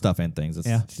 Awesome. Or stuff and things.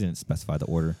 Yeah. She didn't specify the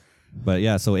order. But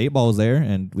yeah, so 8 Ball was there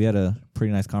and we had a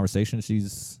pretty nice conversation. She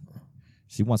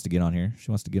wants to get on here. She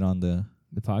wants to get on the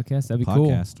podcast. That'd be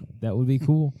podcast. cool. That would be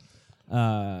cool.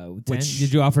 10, Which-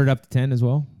 did you offer it up to 10 as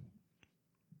well?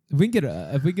 If we get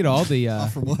all the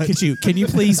For what? Can you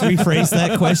please rephrase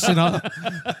that question?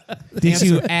 Did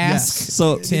you ask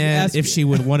So 10 if she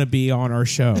would want to be on our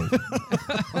show?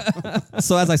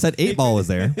 so as I said, 8 Ball was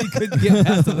there. couldn't get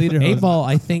past the leader. 8 Ball,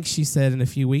 I think she said in a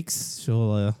few weeks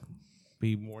she'll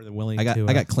be more than willing I to.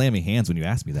 got clammy hands when you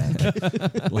asked me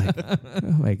that.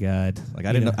 Oh my God! Like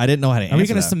I didn't know how to answer Are we going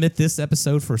to that. submit this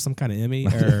episode for some kind of Emmy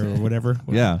or whatever?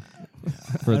 Yeah.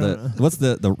 For what's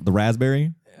the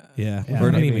raspberry? Yeah. We Yeah,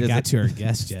 haven't maybe. even Is got it to our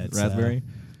guest yet. so- Raspberry?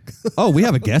 Oh, we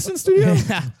have a guest in studio?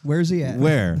 Where's he at?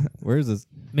 Where? Where is this?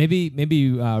 Maybe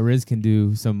Rizz can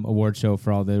do some award show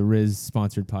for all the Rizz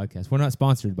sponsored podcasts. We're not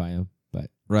sponsored by him, but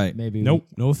Right. maybe. Nope,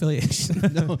 no affiliation.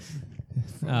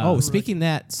 No. Speaking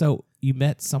that, so you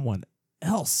met someone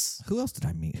else. Who else did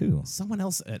I meet? Who? Someone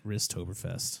else at Rizz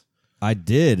Toberfest. I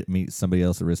did meet somebody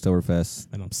else at Riztoberfest.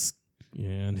 And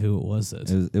and who was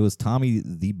it? It was Tommy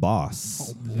the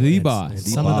Boss. The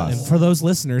boss. And and for those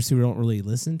listeners who don't really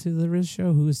listen to the Rizz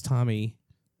show, who is Tommy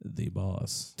the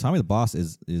Boss? Tommy the Boss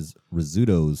is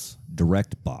Rizzuto's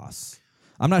direct boss.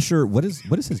 I'm not sure what is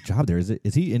his job there.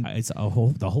 Is he in? It's the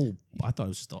whole. I thought it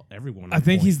was just everyone. I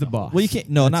think he's the boss. Well, you can't.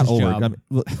 No, That's not his over. job. I mean,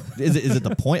 well, is it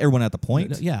the point? Everyone at the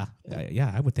point? Yeah.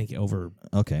 I would think over.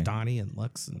 Okay. Donnie and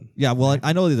Lux and Yeah. Well,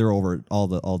 I know that they're over all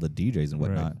the DJs and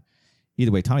whatnot. Right.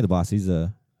 Either way, Tommy the Boss, he's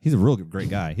a real great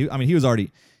guy. He had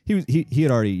already.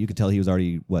 You could tell he was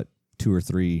already 2 or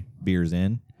 3 beers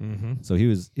in. Mm-hmm. So he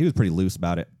was pretty loose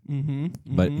about it. Mm-hmm.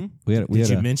 But Did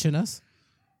you mention us?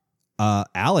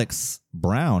 Alex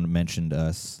Brown mentioned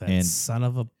us, That and son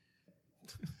of a.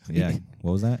 yeah,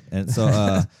 what was that? And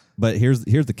so, but here's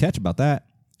the catch about that.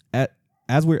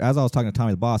 As I was talking to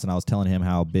Tommy the Boss, and I was telling him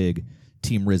how big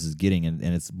Team Rizz is getting, and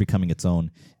it's becoming its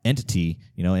own entity,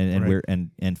 and Right. we're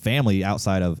and family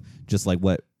outside of just like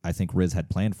what I think Rizz had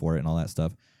planned for it and all that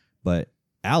stuff. But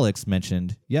Alex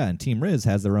mentioned, and Team Rizz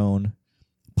has their own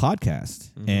podcast,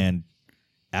 and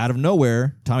out of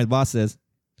nowhere, Tommy the Boss says,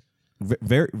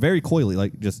 very very coyly,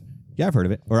 like just I've heard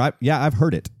of it, or I've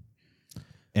heard it.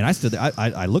 And I stood there.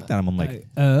 I looked at him. I'm like,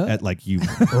 you've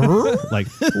heard,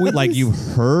 like you've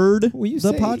heard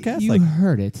the podcast. You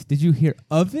heard it. Did you hear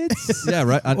of it? Yeah,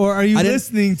 right. Or are you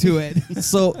listening to it?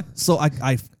 So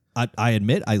I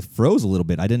admit I froze a little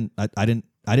bit. I didn't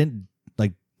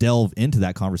like delve into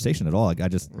that conversation at all. Like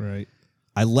Right.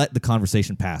 I let the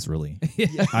conversation pass. Really,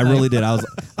 I really did. I was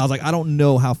like, I don't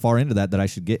know how far into that I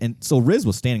should get. And so Rizz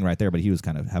was standing right there, but he was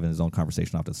kind of having his own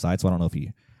conversation off to the side. So I don't know if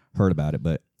he heard about it,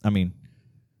 but I mean,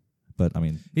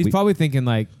 he's probably thinking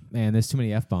like, man, there's too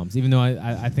many F-bombs. Even though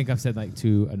I think I've said like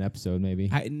 2 an episode, maybe.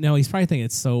 No, he's probably thinking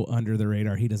it's so under the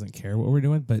radar he doesn't care what we're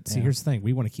doing. But see, here's the thing: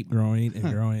 we want to keep growing and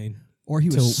growing. Or he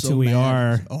was till we mad.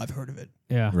 are. Oh, I've heard of it.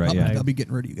 Yeah, Right, I'll be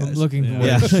getting rid of you guys. I'm looking for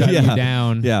Yeah. to shut Yeah. you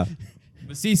down. yeah.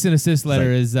 The cease and assist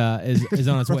letter is on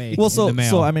its way. Well, in the mail.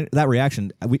 so I mean that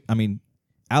reaction.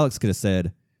 Alex could have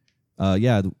said,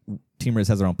 Team Rizz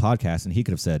has their own podcast, and he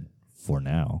could have said, "For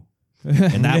now."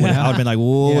 And that would I would have been like,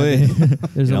 whoa, wait.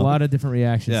 There's a lot of different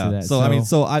reactions to that.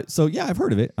 So I've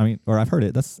heard of it. I've heard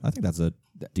it. I think that's a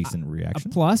decent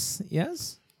reaction. A plus,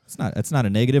 yes. It's not a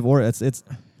negative, or it's.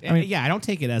 I don't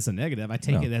take it as a negative. I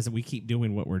take it as we keep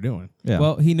doing what we're doing. Yeah.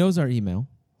 Well, he knows our email,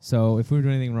 so if we were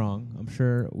doing anything wrong, I'm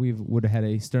sure we would have had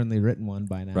a sternly written one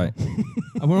by now. Right. Hey,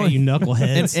 you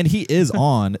knuckleheads. and he is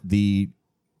on the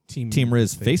Team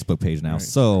Rizz page. Facebook page now. Right.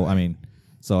 So I mean,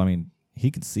 he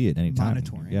can see it anytime.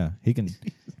 Monitoring. Yeah, he can.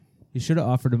 You should have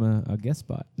offered him a guest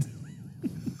spot.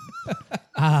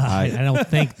 I don't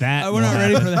think that. We're not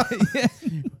ready for that.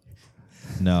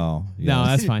 No. No,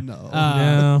 that's fine. No.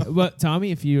 No. But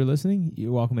Tommy, if you're listening,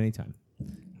 you're welcome anytime.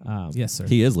 Yes, sir.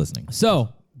 He is listening. So,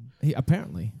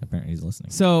 apparently. Apparently, he's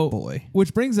listening. So, Boy.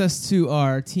 which brings us to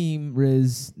our Team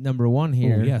Rizz number 1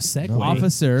 here. Ooh, yeah, segue.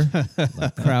 Officer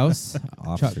Kraus.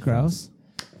 Officer Chuck Kraus.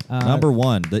 Number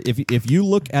 1. If you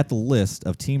look at the list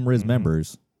of Team Rizz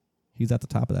members, he's at the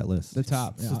top of that list. The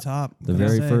top. It's the top. The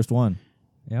very first one.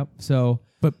 Yep. So,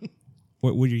 But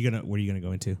what are you gonna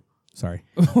go into? Sorry.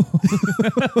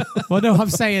 Well, no, I'm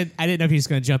saying I didn't know if he was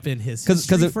going to jump in his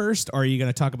history first, or are you going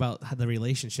to talk about the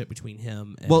relationship betwing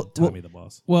him and Tommy the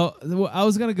Boss? well, I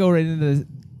was going to go right into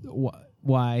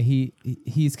why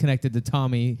he's connected to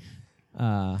Tommy.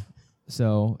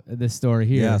 So this story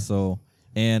here. Yeah. So,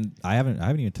 and I haven't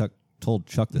even told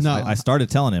Chuck this. No. I started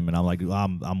telling him, and I'm like,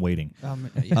 I'm waiting.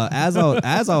 As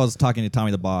I was talking to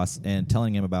Tommy the Boss and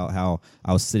telling him about how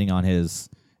I was sitting on his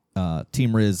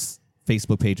Team Rizz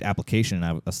Facebook page application, and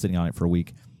I was sitting on it for a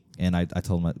week, and I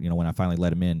told him, when I finally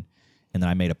let him in, and then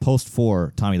I made a post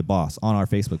for Tommy the Boss on our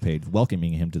Facebook page,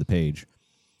 welcoming him to the page,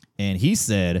 and he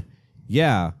said,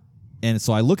 yeah, and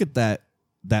so I look at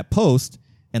that post,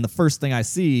 and the first thing I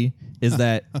see is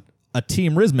that a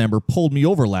Team Rizz member pulled me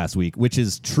over last week, which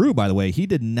is true, by the way. He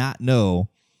did not know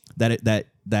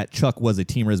that Chuck was a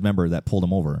Team Rizz member that pulled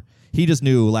him over. He just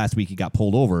knew last week he got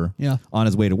pulled over on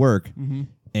his way to work,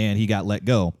 and he got let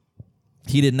go.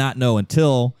 He did not know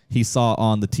until he saw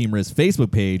on the Team Rizz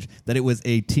Facebook page that it was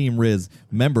a Team Rizz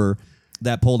member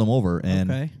that pulled him over.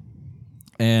 And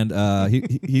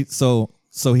so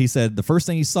he said the first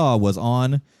thing he saw was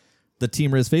on the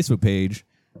Team Rizz Facebook page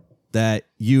that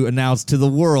you announced to the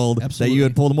world that you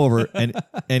had pulled him over,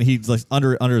 and he like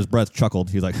under his breath chuckled.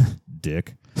 He's like,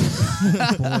 "Dick."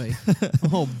 Boy.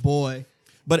 Oh boy.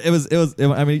 But it was.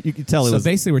 I mean, you could tell it was. So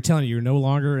basically, we're telling you you're no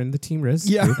longer in the Team Rizz.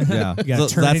 Yeah. group. Yeah. You gotta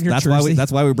turn in your that's jersey.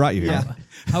 why we brought you here. Yeah.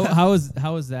 How was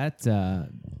that?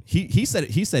 He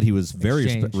said he was very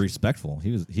Exchange. respectful.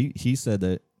 He said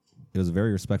that it was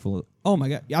very respectful. Oh my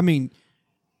god! I mean,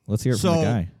 Let's hear it from the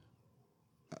guy.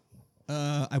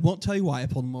 I won't tell you why I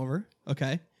pulled him over.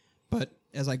 Okay, but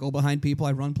as I go behind people,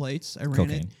 I run plates. I ran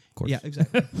Cocaine, it. of course. Yeah,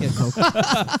 exactly. Yeah,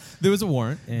 coke. There was a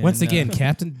warrant. And, Once again,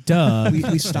 Captain Doug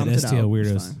we stomped at it out. It's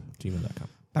STLweirdos.gmail.com.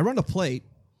 I run a plate,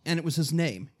 and it was his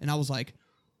name, and I was like,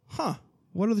 "Huh?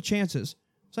 What are the chances?"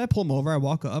 So I pull him over. I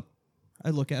walk up. I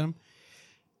look at him.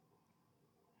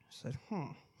 I said, "Huh."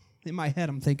 In my head,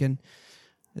 I'm thinking,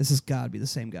 "This has got to be the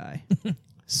same guy."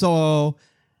 So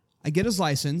I get his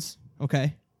license.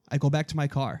 Okay, I go back to my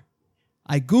car.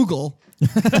 I Google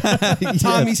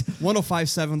Tommy's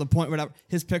 1057, the point, whatever.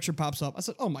 His picture pops up. I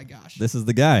said, "Oh my gosh, This is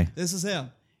the guy. this is him."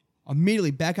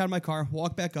 Immediately back out of my car,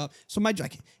 walk back up. So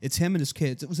it's him and his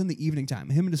kids. It was in the evening time,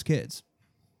 him and his kids.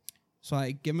 So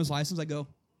I give him his license. I go,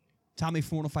 "Tommy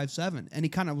from 1057," and he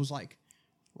kind of was like,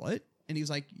 "What?" And he's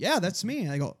like, "Yeah, that's me."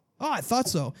 And I go, "Oh, I thought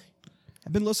so.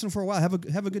 I've been listening for a while. Have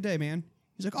a good day, man."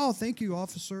 He's like, "Oh, thank you,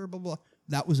 officer." Blah blah.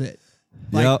 That was it.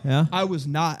 Like, Yep. Yeah. I was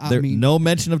not. I There, mean, no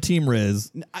mention of Team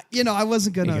Rizz. I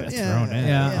wasn't gonna. He got thrown in.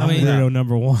 Yeah, I mean- Weirdo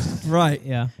number one right.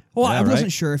 Yeah. Well, Yeah, I wasn't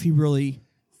right. sure if he really.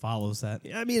 follows that.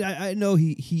 I mean, I know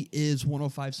he is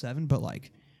 1057, but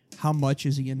like, how much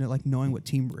is he into like knowing what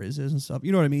Team Rizz is and stuff?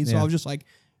 You know what I mean? So Yeah. I was just like,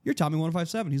 "You're Tommy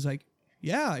 1057." He's like,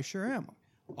 "Yeah, I sure am."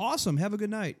 Awesome. Have a good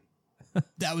night.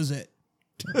 That was it.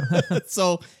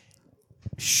 So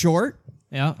short,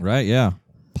 Yeah. Right? Yeah.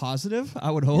 positive.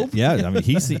 I would hope. Yeah. I mean,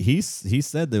 he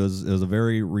said that it was a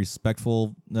very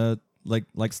respectful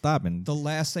like stop and The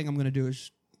last thing I'm gonna do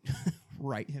is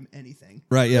write him anything.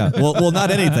 right. Yeah. Well,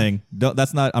 not anything.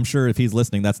 That's not. I'm sure if he's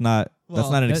listening, that's not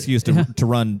Well, an that- excuse to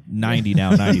run 90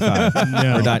 down 95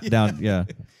 or down. Yeah.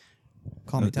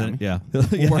 Call me Tommy. Yeah.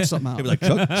 We'll work something out. He'll be like,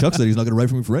 Chuck said he's not going to write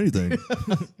for me for anything.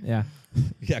 Yeah.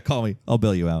 Yeah, call me. I'll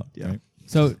bail you out. Yeah. Right?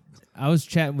 So I was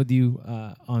chatting with you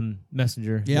on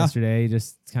Messenger Yeah. yesterday,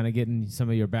 just kind of getting some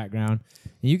of your background.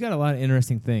 And you got a lot of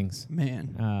interesting things.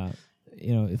 Man.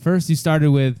 At first you started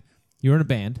with you were in a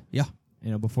band. Yeah.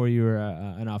 Before you were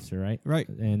an officer, right? Right.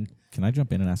 And Can I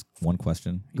jump in and ask one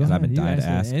question? go Because ahead. I've been You dying to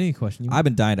answer ask. any question. You I've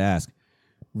been dying to ask.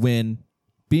 When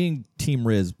being Team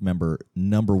Rizz member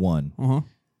number one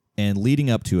and leading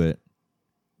up to it,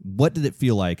 what did it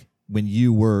feel like when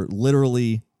you were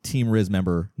literally Team Rizz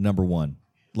member number one?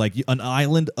 Like an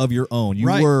island of your own. You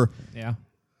Right. were yeah.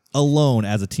 alone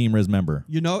as a Team Rizz member.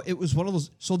 You know, it was one of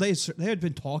those. So they had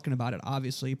been talking about it,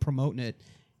 obviously promoting it,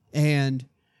 and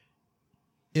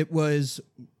it was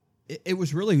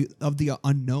really of the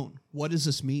unknown. What does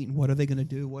this mean? What are they going to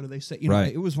do? What do they say? You know,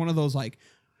 Right. it was one of those like,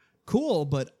 cool,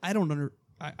 but I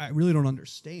really don't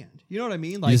understand. You know what I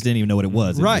mean? You Like, just didn't even know what it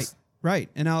was. It right, just- right.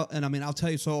 And I'll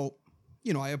tell you. So,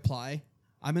 I apply.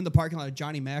 I'm in the parking lot of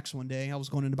Johnny Mac's one day. I was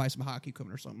going in to buy some hockey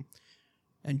equipment or something.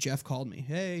 And Jeff called me.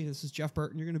 "Hey, this is Jeff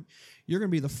Burton. You're gonna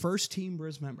be the first Team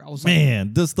Rizz member." I was like,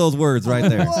 Man, just those words right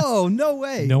there. "Whoa, no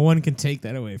way!" No one can take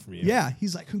that away from you. Yeah,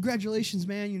 he's like, "Congratulations,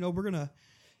 man. We're gonna,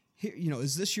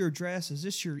 is this your address? Is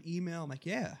this your email?" I'm like,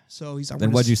 "Yeah." So he's like,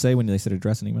 Then what'd you say when they said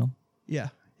address and email? Yeah,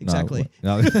 exactly.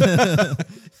 No.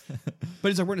 But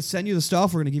he's like, "We're gonna send you the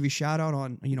stuff. We're gonna give you a shout out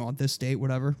on on this date,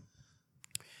 whatever."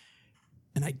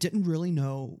 And I didn't really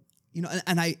know,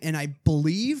 and I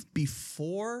believe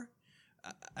before.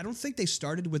 I don't think they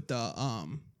started with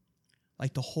the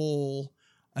like the whole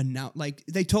like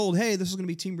they told, "Hey, this is going to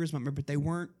be Team Rizz member," but they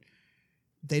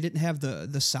didn't have the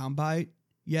soundbite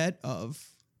yet of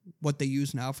what they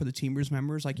use now for the Team Rizz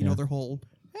members, like their whole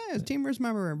it's Team Rizz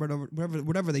member or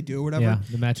whatever they do, whatever. Yeah.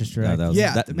 The mattress Yeah, direct.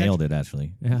 that nailed it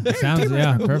actually. Yeah. Sounds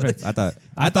perfect. I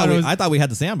thought we had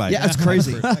the soundbite. Yeah, it's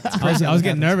crazy. I was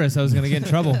getting nervous. I was going to get in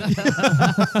trouble.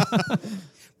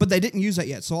 But they didn't use that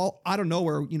yet. So I don't know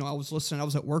where, I was listening. I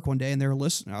was at work one day and they were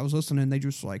listening. I was listening and they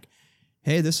just like,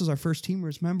 "Hey, this is our first Team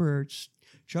Rizz member. It's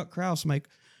Chuck Krause." I'm like,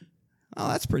 "Oh,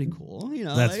 that's pretty cool."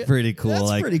 That's like, pretty cool. That's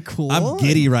like, pretty cool. I'm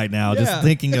giddy right now just Yeah.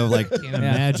 thinking of like. Can't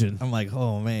imagine. I'm like,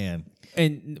 oh man.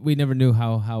 And we never knew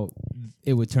how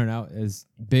it would turn out as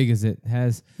big as it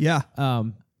has. Yeah.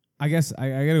 I guess I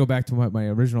got to go back to what my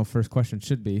original first question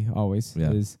should be always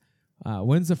is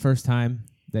when's the first time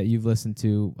that you've listened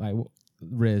to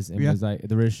Rizz and was like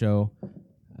the Rizz show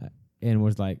and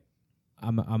was like,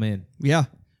 I'm in. Yeah.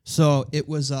 So it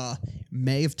was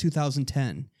May of 2010.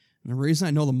 And the reason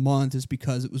I know the month is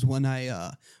because it was when I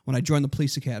joined the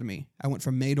police academy. I went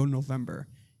from May to November,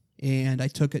 and I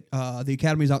took it. The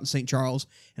academy's out in St. Charles,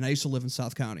 and I used to live in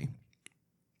South County.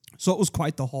 So it was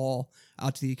quite the haul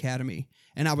out to the academy,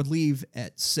 and I would leave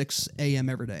at 6 a.m.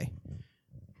 every day.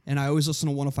 And I always listen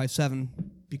to 105.7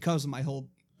 because of my whole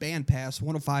band pass.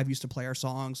 105 used to play our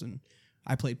songs, and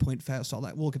I played Point Fest, all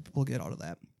that. We'll get out of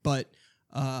that. But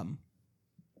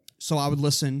so I would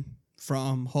listen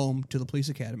from home to the police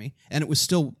academy, and it was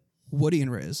still Woody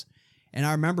and Rizz. And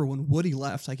I remember when Woody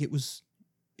left, like it was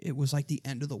like the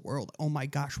end of the world. Oh my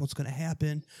gosh, what's going to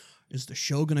happen? Is the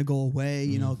show going to go away?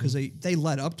 You know, because they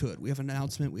led up to it. We have an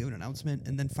announcement.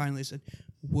 And then finally they said,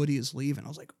 Woody is leaving. I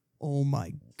was like, oh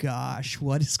my gosh,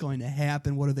 what is going to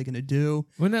happen? What are they going to do?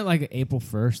 Wasn't that like April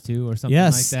 1st too, or something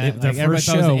Yes, like that? the Like everybody first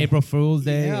thought it was show. an April Fool's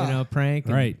Day, Yeah. prank.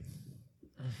 and- Right.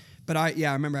 But I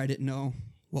remember I didn't know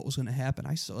what was going to happen.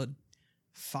 I still had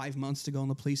 5 months to go in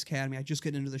the police academy. I just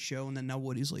get into the show, and then now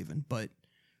Woody's leaving. But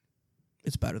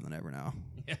it's better than ever now.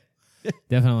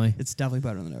 Definitely. It's definitely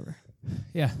better than ever.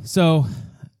 Yeah. So,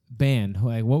 band.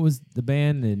 Like, what was the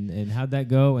band, and how'd that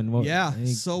go? And what? Yeah. any-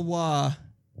 So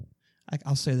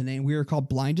I'll say the name. We were called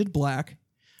Blinded Black.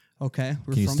 Okay.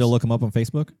 We're Can you from still look them up on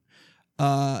Facebook?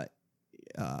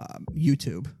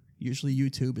 YouTube. Usually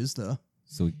YouTube is the.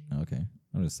 So okay,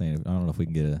 I'm just saying. I don't know if we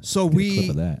can get a So get a clip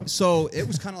of that. So it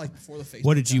was kind of like before the Facebook.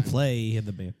 What did you time. play in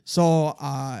the band? So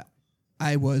I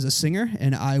was a singer,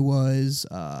 and I was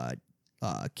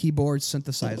keyboard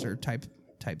synthesizer type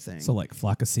thing. So like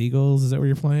Flock of Seagulls, is that what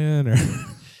you're playing? Or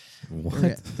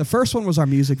Okay. The first one was our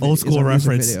music video. Old school is our music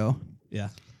reference. Video. Yeah.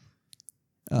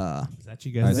 Uh, Is that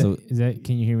you All right, guys? so Is that?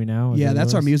 Can you hear me now? Is yeah, that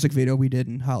that's our yours? music video we did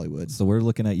in Hollywood. so we're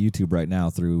looking at YouTube right now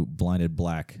through Blinded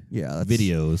Black Yeah,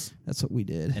 videos. That's what we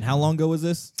did. And how long ago was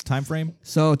this time frame?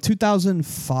 So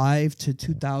 2005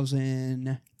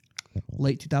 to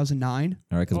late 2009.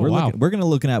 All right, because Oh, wow. we're gonna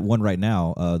looking at one right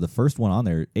now. The first one on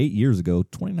there 8 years ago,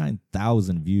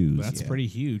 29,000 views. That's pretty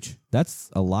huge. That's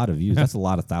a lot of views. That's a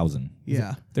lot of thousand.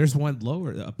 Yeah. There's one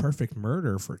lower, A Perfect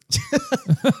Murder for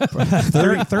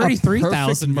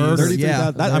 33,000 murder. views.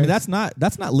 Yeah. I mean that's not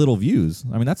little views.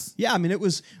 I mean that's Yeah, I mean, it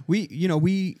was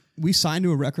we signed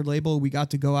to a record label. We got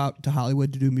to go out to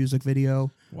Hollywood to do a music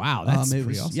video. Wow, that's It pretty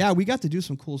was- awesome. Yeah, we got to do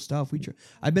some cool stuff.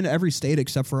 I've been to every state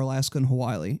except for Alaska and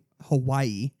Hawaii.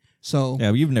 So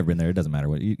yeah. You've never been there. It doesn't matter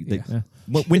what.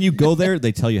 When you go there,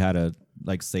 they tell you how to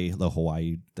like say the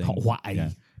Hawaii thing. Hawaii.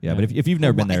 Yeah. But if you've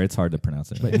never been there, it's hard to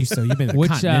pronounce it. But you've been in the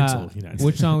Which continental United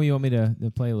which States. song do you want me to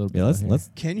play a little bit? yeah, of here? let's.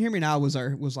 Can You Hear Me Now was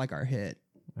like our hit.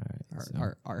 All right,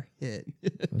 so Our hit.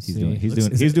 let's He's see. doing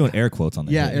he's doing air quotes on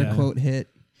that. Yeah, hit. air quote hit.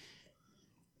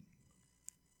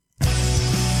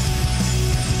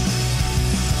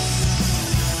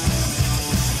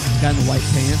 Guy in the white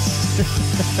pants.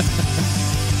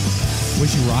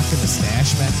 Was you rocking the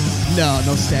stash back then?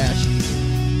 No stash.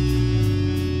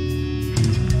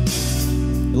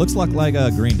 It looks like a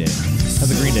Green Day.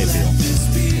 Has a Green Day feel.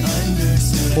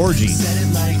 Orgy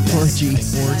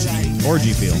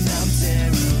feel.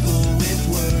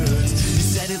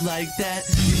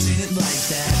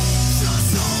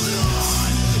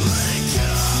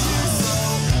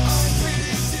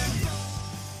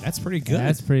 That's pretty good.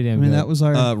 That's pretty damn I mean, good. that was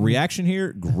our. Reaction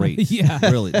here, great. Yeah.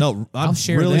 really. No, I'll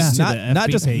share really this to not, the not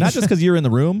FB just page. not just because you're in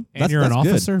the room. and you're an that's good.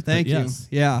 officer. Thank you. Yes.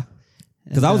 Yeah.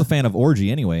 Because I was a fan of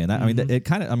Orgy anyway, and that, I mean, it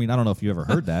kind of. I mean, I don't know if you ever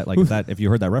heard that. Like if you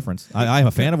heard that reference, I'm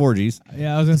a fan of orgies.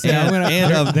 yeah, I was gonna say. I'm gonna,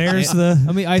 And of There's the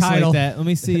let me isolate title. that. Let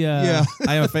me see. Yeah.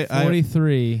 I am a fan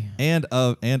 43. and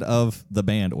of the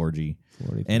band Orgy,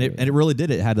 43. and it really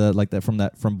did. It had like that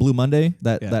from Blue Monday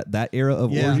that era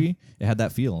of Yeah. Orgy. It had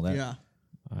that feel. That, Yeah.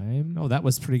 Oh, that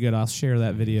was pretty good. I'll share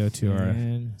that video to our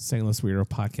Man. St. Louis Weirdo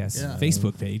podcast Yeah.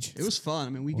 Facebook page. It was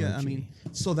fun. I mean,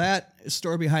 so that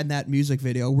story behind that music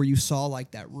video where you saw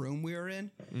like that room we were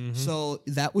in. So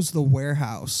that was the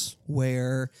warehouse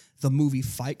where the movie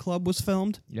Fight Club was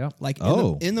filmed. Yep. Like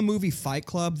Oh. in the movie Fight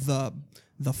Club,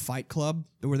 the Fight Club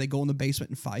where they go in the basement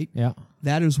and fight. Yeah.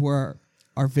 That is where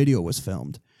our video was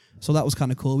filmed. So that was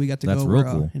kind of cool. We got to That's go real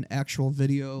where cool. an actual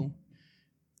video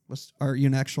was, or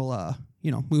an actual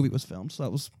movie was filmed. So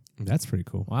that was That's pretty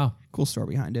cool. Wow. a cool story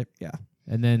behind it. Yeah.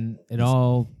 And then it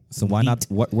all. So why not?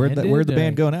 Where'd the Ended,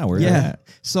 band go now? Where's Yeah. that?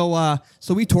 So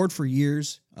we toured for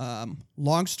years.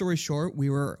 Long story short, we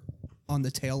were on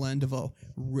the tail end of a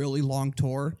really long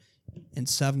tour, and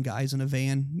 7 guys in a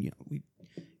van. We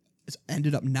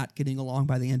ended up not getting along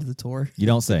by the end of the tour. You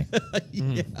don't say.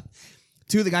 Yeah.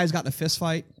 2 of the guys got in a fist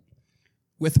fight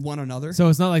with one another. So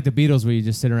it's not like the Beatles where you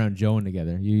just sit around joeing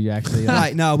together. You actually.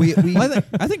 Right? No, we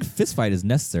I think fist fight is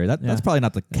necessary. That's probably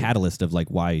not the catalyst of like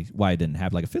why it didn't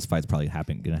happen. Like a fist fight's probably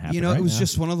gonna happen. Right? it was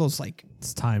just one of those like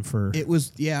It's time for. it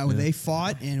was they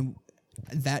fought, and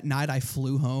that night I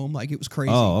flew home. Like it was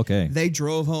crazy. Oh, okay. They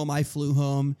drove home, I flew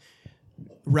home.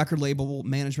 Record label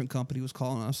management company was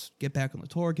calling us, get back on the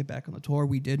tour.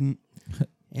 We didn't,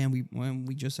 and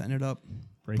we just ended up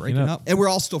breaking up. And we're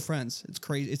all still friends. It's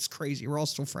crazy. It's crazy. We're all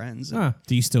still friends. Huh.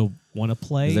 Do you still want to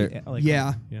play?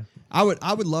 Yeah. Yeah. I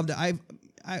would love to.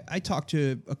 I talked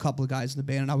to a couple of guys in the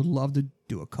band, and I would love to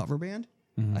do a cover band.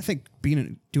 I think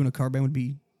doing a cover band would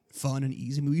be fun and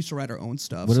easy. I mean, we used to write our own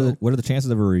stuff. What are the chances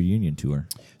of a reunion tour?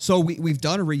 So we've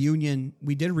done a reunion.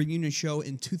 We did a reunion show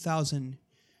in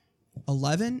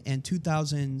 2011 and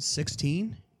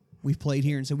 2016. We played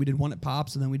here, and so we did one at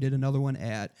Pops, and then we did another one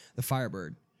at the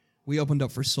Firebird. We opened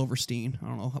up for Silverstein. I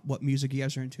don't know what music you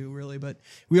guys are into, really, but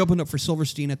we opened up for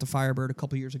Silverstein at the Firebird a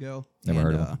couple years ago. Never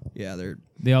heard of them. Yeah,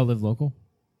 They all live local?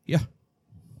 yeah.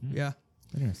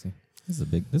 Interesting. This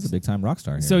is a big time rock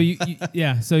star here.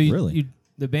 So Really?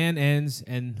 the band ends,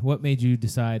 and what made you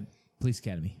decide Police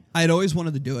Academy? I had always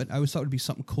wanted to do it. I always thought it would be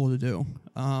something cool to do.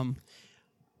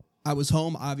 I was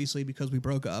home, obviously, because we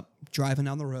broke up, driving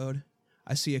down the road.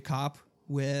 I see a cop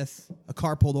with a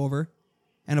car pulled over.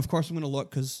 And, of course, I'm going to look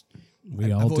because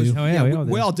we all do. Oh, yeah, we all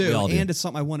do. We all do. And it's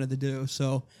something I wanted to do.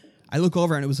 So I look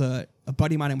over, and it was a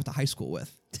buddy of mine I went to high school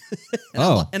with.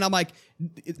 And I'm like,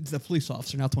 it's the police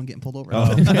officer. Now it's the one getting pulled over.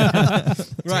 Oh.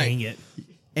 Right. Dang it.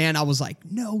 And I was like,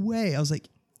 no way. I was like,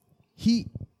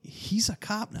 he's a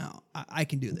cop now. I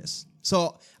can do this.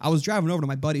 So I was driving over to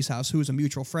my buddy's house, who was a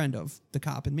mutual friend of the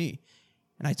cop and me.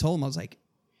 And I told him, I was like,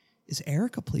 is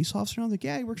Eric a police officer? And I was like,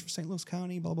 yeah, he works for St. Louis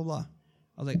County, blah, blah, blah.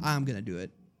 I was like, I'm going to do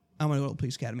it. I'm going to go to the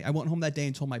police academy. I went home that day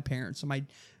and told my parents. And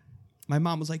my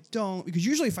mom was like, don't. Because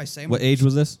usually if I say... What age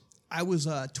was this? I was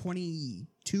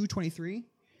 22, 23.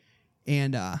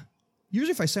 And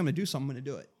usually if I say I'm going to do something, I'm going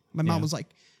to do it. My mom was like,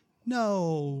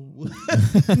 no,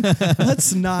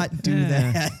 let's not do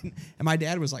that. And my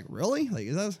dad was like, really? Like,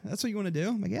 that's what you want to do?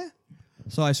 I'm like, yeah.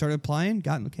 So I started applying,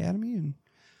 got in the academy, and...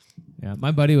 Yeah,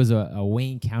 my buddy was a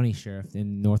Wayne County sheriff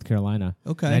in North Carolina.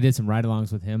 Okay. And I did some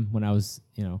ride-alongs with him when I was,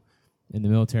 in the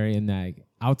military. And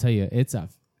I'll tell you, it's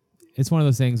one of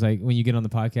those things like when you get on the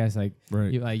podcast, like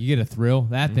you get a thrill.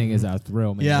 That thing is a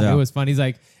thrill, man. Yeah. It was fun. He's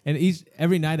like, and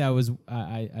every night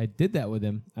I did that with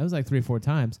him. I was like 3 or 4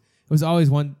 times. It was always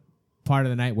one part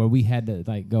of the night where we had to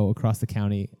like go across the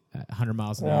county at 100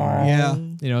 miles an hour.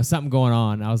 Yeah. Something going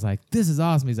on. I was like, this is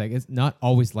awesome. He's like, it's not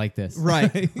always like this.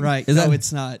 Right. No,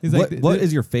 it's not. He's What like, what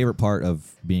is your favorite part of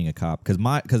being a cop?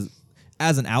 Because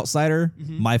as an outsider,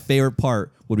 my favorite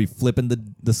part would be flipping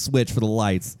the switch for the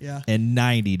lights and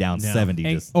 90 down 70.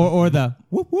 Just or the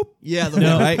whoop whoop. Yeah.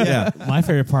 right? Yeah. My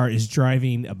favorite part is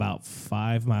driving about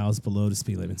 5 miles below the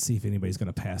speed limit and see if anybody's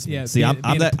going to pass me. Yeah. See, I'm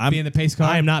being the pace car.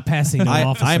 I am not passing no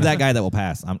officer. I'm that guy that will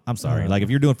pass. I'm sorry. Like if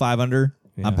you're doing 5 under,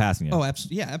 I'm passing you. Oh,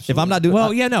 absolutely. Yeah, absolutely. If I'm not doing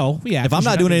if I'm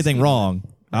not doing anything wrong,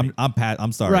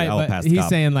 I'm sorry. Right, I'll but pass the he's cop.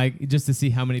 saying like just to see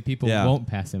how many people won't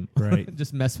pass him. Right.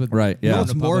 Just mess with. Right, You know yeah.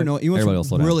 what's more annoying? You know Everybody will what's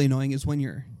slow down. really annoying is when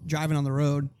you're driving on the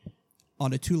road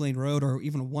on a 2-lane road or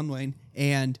even a 1-lane,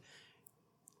 and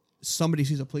somebody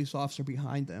sees a police officer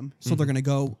behind them, so they're going to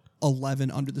go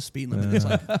 11 under the speed limit. It's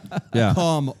like, Yeah.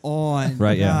 come on,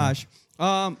 Right, yeah.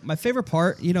 gosh. My favorite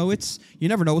part, it's you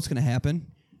never know what's going to happen.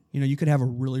 You could have a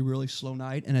really, really slow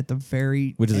night, and at the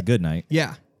very Which is a good night.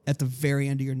 at the very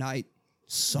end of your night,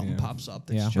 something pops up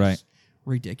that's just Right.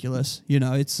 ridiculous.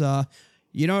 It's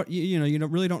you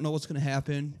really don't know what's going to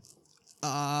happen.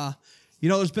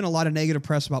 There's been a lot of negative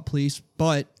press about police,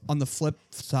 but on the flip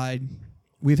side,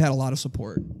 we've had a lot of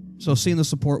support. So seeing the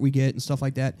support we get and stuff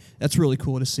like that, that's really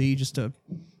cool to see. Just to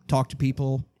talk to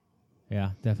people,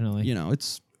 Yeah, definitely.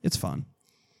 it's fun.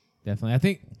 Definitely. I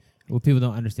think what people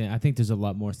don't understand, I think there's a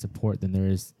lot more support than there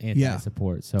is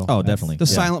anti-support. So Oh, definitely.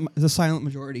 The silent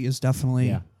majority is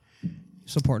definitely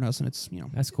supporting us, and it's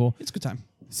that's cool. it's a good time.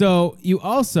 So you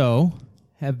also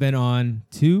have been on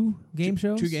 2 game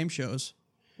shows. 2 game shows.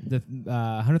 The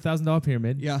 $100,000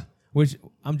 Pyramid. Yeah. Which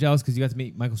I'm jealous because you got to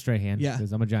meet Michael Strahan. Yeah.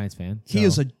 Because I'm a Giants fan. He so-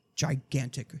 is a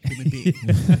gigantic human being.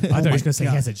 I thought he was going to say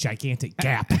God. he has a gigantic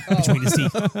gap between his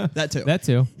teeth. That too. That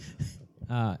too.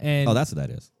 And Oh, that's what that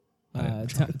is.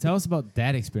 tell us about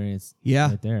that experience. Yeah.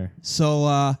 Right there.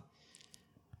 So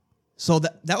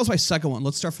that was my second one.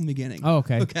 Let's start from the beginning. Oh,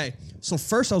 okay. Okay. So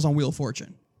first I was on Wheel of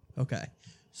Fortune. Okay.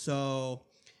 So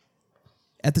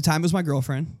at the time it was my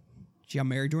girlfriend. I'm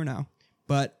married to her now.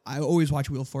 But I always watch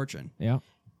Wheel of Fortune. Yeah.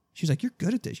 She's like, you're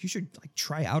good at this. You should like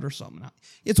try out or something.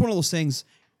 It's one of those things.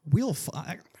 I'm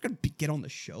not gonna get on the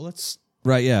show. Let's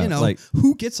Right, yeah. like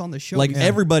who gets on the show? Like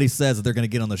everybody says that they're going to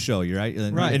get on the show, you're right?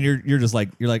 And, Right. and you're just like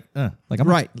I'm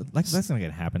Right. not, like that's not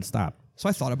going to happen. Stop. So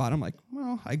I thought about it. I'm like,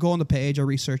 well, I go on the page, I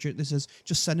research it. This is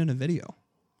just send in a video.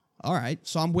 All right.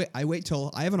 So I wait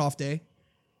till I have an off day,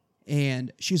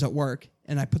 and she's at work,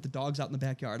 and I put the dogs out in the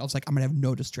backyard. I was like, I'm gonna have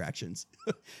no distractions.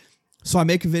 So I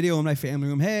make a video in my family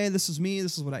room. Hey, this is me.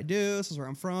 This is what I do. This is where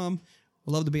I'm from.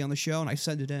 Would love to be on the show. And I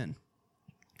send it in.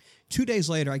 2 days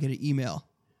later, I get an email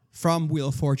from Wheel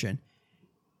of Fortune.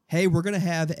 Hey, we're going to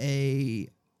have a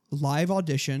live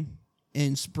audition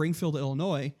in Springfield,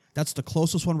 Illinois. That's the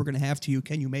closest one we're going to have to you.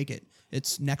 Can you make it?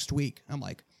 It's next week. I'm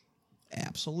like,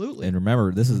 absolutely. And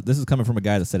remember, this is coming from a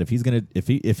guy that said if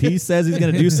he says he's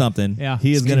gonna do something,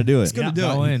 he is gonna do it. He's gonna do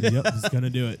go it. in. Yep, he's gonna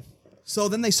do it. So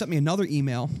then they sent me another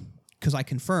email because I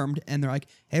confirmed, and they're like,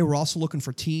 hey, we're also looking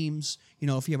for teams. You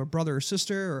know, if you have a brother or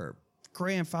sister or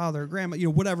grandfather or grandma, you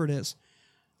know, whatever it is.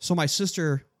 So my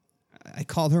sister, I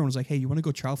called her and was like, hey, you want to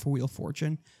go try out for Wheel of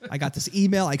Fortune? I got this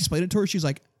email. I explained it to her. She's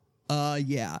like,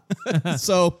 yeah.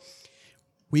 So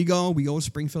we go to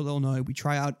Springfield, Illinois. We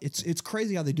try out. It's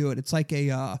crazy how they do it. It's like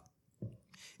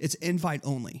it's invite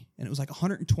only. And it was like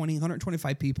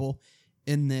 125 people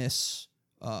in this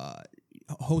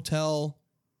hotel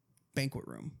banquet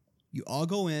room. You all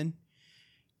go in,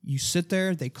 you sit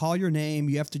there, they call your name,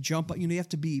 you have to jump, you know, you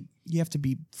have to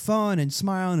be fun and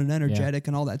smiling and energetic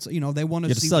and all that. So, you know, they want to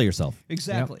You have to sell yourself.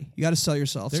 Exactly. Yep. You got to sell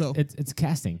yourself. So it's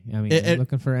casting. I mean, they're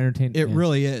looking for entertainment. It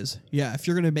really is. Yeah, if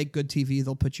you're going to make good TV,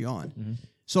 they'll put you on. Mm-hmm.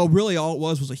 So really all it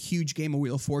was a huge game of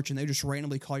Wheel of Fortune. They just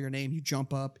randomly call your name, you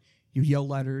jump up, you yell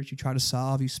letters, you try to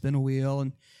solve, you spin a wheel,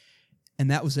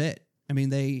 and that was it. I mean,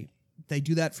 they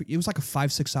do that it was like a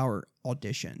 5-6 hour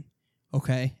audition.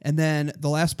 Okay. And then the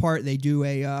last part, they do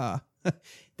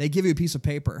they give you a piece of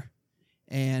paper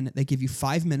and they give you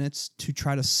 5 minutes to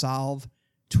try to solve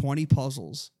 20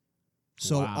 puzzles.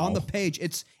 So on the page,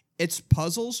 it's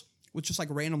puzzles with just like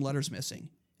random letters missing.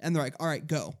 And they're like, all right,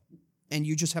 go. And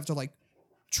you just have to like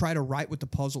try to write what the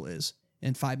puzzle is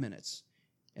in 5 minutes.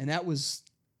 And that was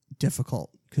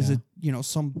difficult because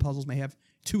some puzzles may have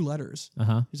 2 letters.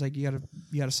 He's like, you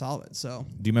gotta solve it. So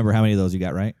do you remember how many of those you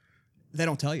got right? They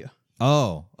don't tell you.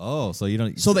 Oh, so you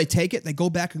don't. So they take it, they go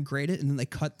back and grade it, and then they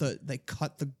cut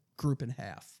the group in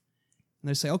half. And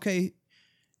they say, okay,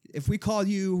 if we call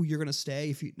you, you're gonna stay.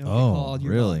 If you called,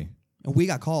 you're really? gone. And we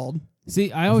got called.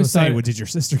 See, I always thought. Did your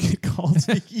sister get called?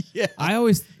 Yeah. I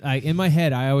always in my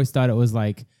head, I always thought it was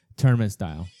like tournament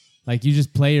style. Like you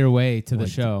just play your way to the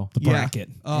show. The bracket.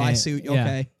 Oh, I see.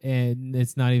 Okay. And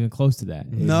it's not even close to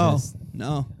that. No.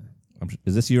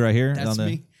 Is this you right here? That's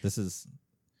me. This is.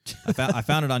 I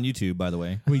found it on YouTube, by the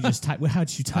way. We just typed.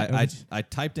 How'd you type? I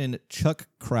typed in Chuck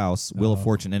Kraus Wheel of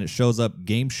Fortune, and it shows up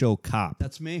Game Show Cop.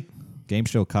 That's me. Game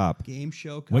Show Cop. Game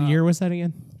Show Cop. What year was that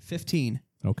again? 15.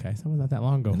 Okay, so not that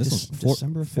long ago. And this was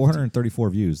December 434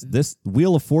 views. This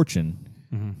Wheel of Fortune,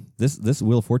 this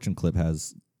Wheel of Fortune clip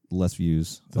has less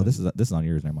views. Oh, this is on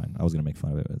yours. Never mind. I was gonna make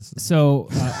fun of it. So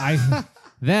I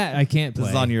can't play. This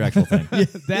is on your actual thing.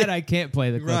 That I can't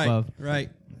play the clip of. Right.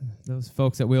 Those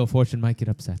folks at Wheel of Fortune might get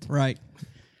upset. Right.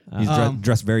 He's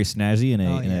dressed very snazzy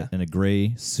in a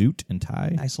gray suit and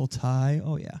tie. Nice little tie.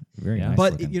 Oh yeah. Very nice.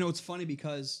 But looking. it's funny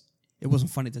because it wasn't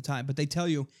funny at the time. But they tell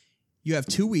you have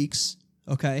 2 weeks.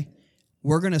 Okay,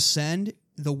 we're gonna send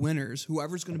the winners,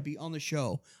 whoever's gonna be on the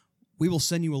show. We will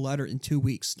send you a letter in 2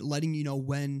 weeks, letting you know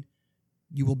when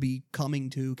you will be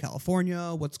coming to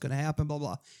California, what's gonna happen, blah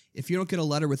blah. If you don't get a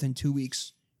letter within 2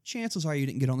 weeks, chances are you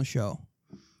didn't get on the show.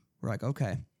 We're like,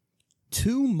 okay.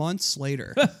 2 months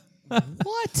later.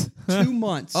 What? 2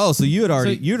 months. Oh, so you'd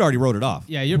already wrote it off.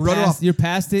 Yeah, you're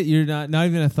past it. You're not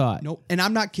even a thought. Nope. And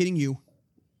I'm not kidding you.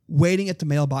 Waiting at the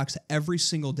mailbox every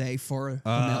single day for the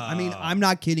mail. I mean, I'm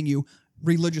not kidding you.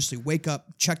 Religiously, wake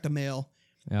up, check the mail.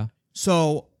 Yeah.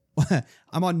 So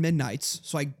I'm on midnights.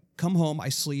 So I come home, I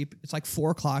sleep. It's like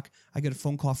 4 o'clock. I get a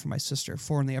phone call from my sister,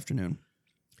 4 in the afternoon,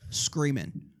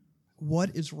 screaming,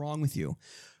 "What is wrong with you?"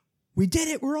 "We did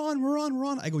it. We're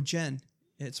on. I go, "Jen,"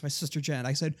 it's my sister Jen.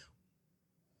 I said,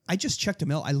 "I just checked the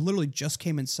mail. I literally just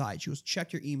came inside." She goes,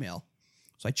 "Check your email."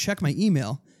 So I check my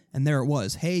email, and there it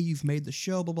was. "Hey, you've made the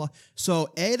show, blah, blah." So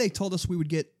they told us we would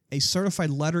get a certified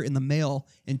letter in the mail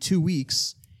in 2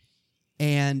 weeks.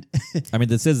 And I mean,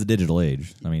 this is the digital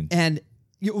age. I mean,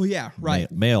 well, yeah,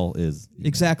 right. Mail is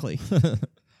exactly.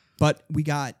 But we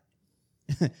got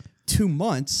 2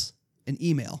 months in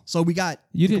email. So we got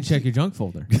you didn't check your junk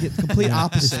folder. Complete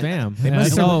opposite. It's spam.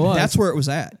 That's all it was. That's where it was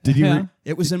at. Did you?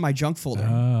 It was in my junk folder.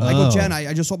 I go, "Jen,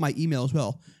 I just want my email as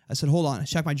well." I said, "Hold on, I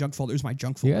check my junk folder." Here's my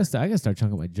junk folder. I gotta start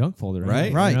chunking my junk folder.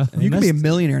 Right? Right. You can be a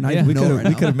millionaire and I Yeah. didn't know right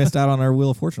We now. could have missed out on our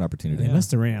Wheel of Fortune opportunity. They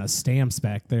must have ran out of stamps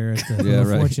back there at the Yeah, Wheel of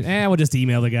right. Fortune. We'll just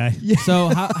email the guy. So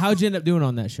how'd you end up doing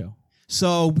on that show?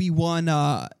 So we won.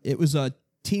 It was a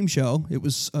team show. It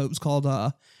was called.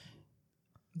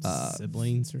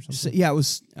 Siblings or something. Yeah, it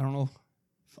was. I don't know.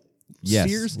 Yes,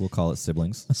 Sears? we'll call it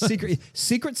siblings.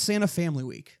 Secret Santa Family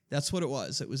Week. That's what it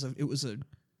was. It was a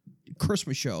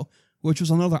Christmas show which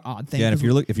was another odd thing. Yeah, and if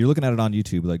you're looking at it on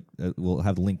YouTube, like we'll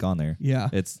have the link on there. Yeah.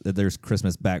 There's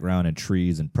Christmas background and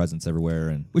trees and presents everywhere,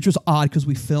 and which was odd because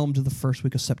we filmed the first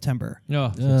week of September.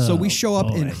 Oh. So we show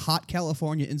up in boy. hot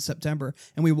California in September,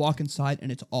 and we walk inside,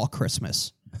 and it's all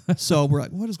Christmas. So we're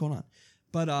like, what is going on?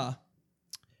 But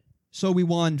so we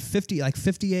won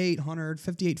 5,800,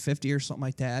 5,850 or something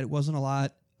like that. It wasn't a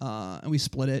lot, and we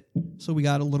split it. So we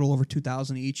got a little over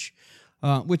 2,000 each,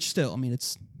 which still, I mean,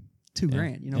 it's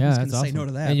 $2,000. You know, who's that's gonna say awesome. no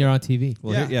to that? And you're on TV.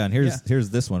 well, and here's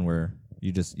this one where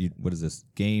you what is this?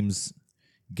 Games,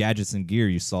 gadgets, and gear.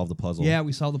 You solve the puzzle. Yeah,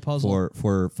 we solved the puzzle.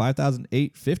 For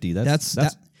 5,850. That's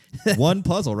one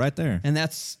puzzle right there. And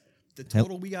that's the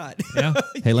total we got. Yeah.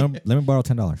 Hey, let me borrow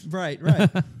 $10. Right.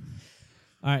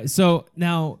 All right. So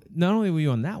now, not only were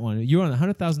you on that one, you were on the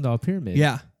 $100,000 pyramid.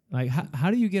 Yeah. Like, how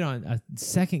do you get on a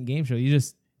second game show? You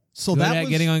just So good that at was,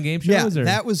 getting on game yeah, shows? Or?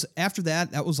 that was after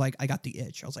that. That was like I got the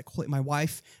itch. I was like, my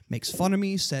wife makes fun of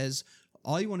me, says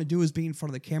all you want to do is be in front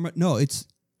of the camera. No,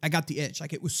 I got the itch.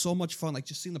 Like it was so much fun. Like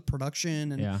just seeing the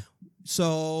production and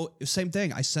so same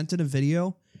thing. I sent in a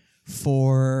video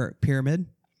for Pyramid,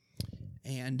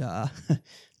 and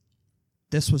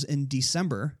this was in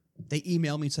December. They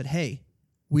emailed me and said, "Hey,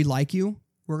 we like you.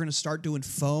 We're going to start doing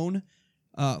phone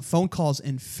calls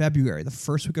in February, the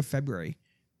first week of February.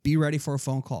 Be ready for a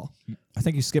phone call." I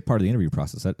think you skipped part of the interview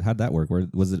process. How'd that work?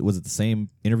 Was it the same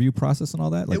interview process and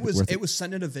all that? Like, it was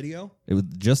sending a video. It was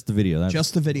just the video.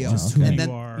 Just the video. Just who and you then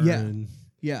are.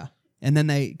 yeah. And then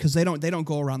because they don't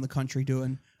go around the country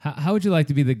doing. How would you like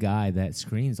to be the guy that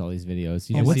screens all these videos?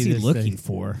 You And just what's see he this looking thing,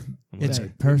 for? It's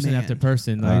person man. after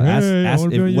person. Like, ask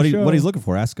what what he's looking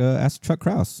for. Ask Chuck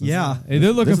Krause. Yeah. Hey,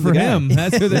 they're looking This is for the guy. him.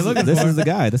 That's who they're looking This for. is the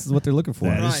guy. This is what they're looking for.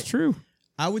 That is Right. true.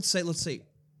 I would say, let's see,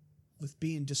 with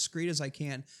being discreet as I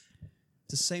can,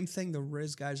 the same thing the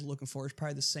Rizz guys are looking for is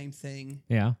probably the same thing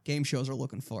Yeah. game shows are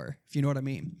looking for, if you know what I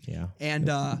mean. Yeah. And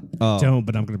Don't,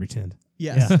 but I'm going to pretend.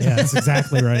 yes. Yeah, that's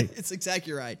exactly right. It's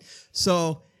exactly right.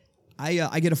 So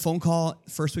I get a phone call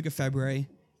first week of February.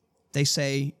 They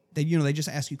say they just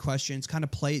ask you questions, kind of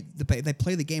they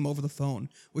play the game over the phone,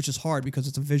 which is hard because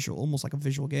it's a visual, almost like a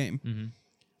visual game. Mm-hmm.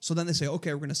 So then they say,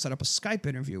 okay, we're going to set up a Skype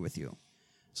interview with you.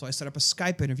 So I set up a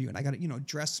Skype interview, and I got to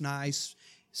dress nice.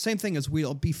 Same thing as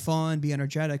Wheel. Be fun, be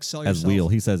energetic, sell yourself. As Wheel,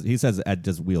 he says at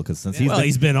just Wheel because since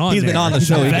He's been on he's there. been on the He's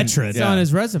show. a He can- veteran. It's on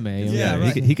his resume. Yeah, he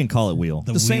right. can, he can call it Wheel.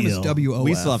 The same as WOF.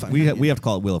 We still have, we have to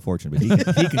call it Wheel of Fortune, but he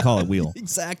can call it Wheel.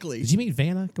 Exactly. Did you meet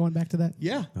Vanna going back to that?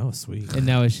 Yeah. Oh, sweet. And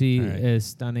now is she All right. as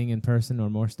stunning in person or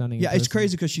more stunning? Yeah, in it's person?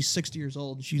 crazy because she's 60 years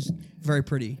old and she's very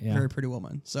pretty, Yeah. very pretty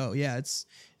woman. So yeah, it's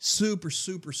super,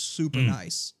 super, super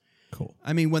nice. Cool.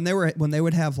 I mean, when they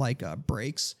would have like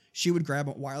breaks, she would grab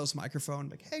a wireless microphone,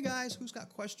 like, "Hey guys, who's got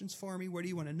questions for me? What do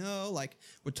you want to know?" Like,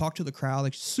 would talk to the crowd.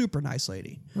 Like, super nice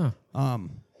lady. Huh.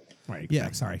 Right. Yeah.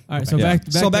 Back, sorry. All right, so Yeah.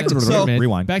 back to pyramid.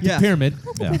 Rewind. Back Yeah. to pyramid.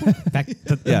 Yeah, Back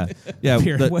to yeah.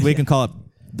 Pyramid. We can call it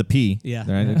the P. Yeah.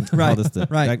 Right. We can call Right. this the,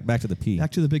 Right. Back to the P.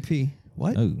 Back to the big P.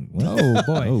 What? Oh, well, Oh,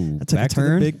 boy. Oh, That took a back to the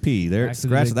turn. big P. There, Back to the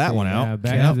scratch big that P. one out. Yeah,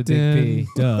 back to the big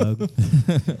P.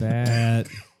 Doug. Back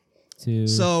to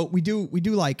So we do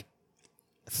like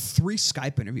 3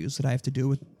 Skype interviews that I have to do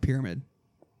with Pyramid,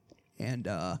 and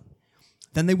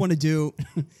then they want to do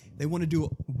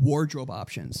wardrobe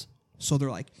options. So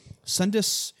they're like, send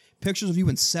us pictures of you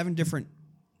in 7 different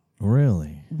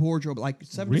Really? wardrobe, like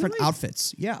 7 different Really?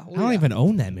 outfits. Yeah. Oh, I don't yeah. even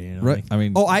own that many. Right. I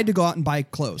mean, Oh, I had to go out and buy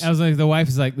clothes. I was like, the wife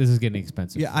is like, this is getting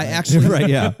expensive. Yeah, I actually. right.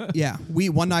 Yeah. Yeah,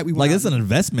 one night we went Like out it's an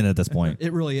investment at this point.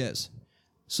 It really is.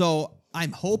 So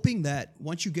I'm hoping that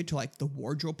once you get to like the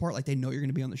wardrobe part, like they know you're going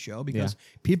to be on the show because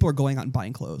people are going out and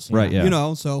buying clothes. Right,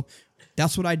 yeah. So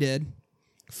that's what I did.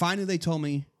 Finally, they told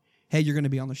me, "Hey, you're going to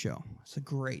be on the show." I said,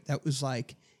 "Great." That was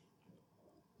like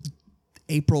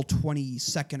April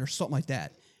 22nd or something like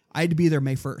that. I had to be there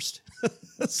May 1st.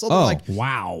 So they're Oh. like,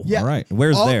 Wow. yeah. All right.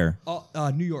 Where's there?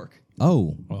 New York.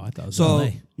 Oh. Well, I thought it was So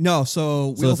LA. no,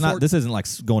 so So it's not. This isn't like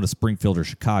going to Springfield or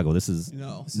Chicago. This is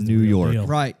No. This is New the real York. deal.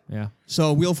 right. Yeah.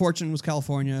 So Wheel of Fortune was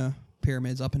California,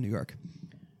 Pyramids up in New York.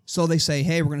 So they say,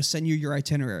 "Hey, we're going to send you your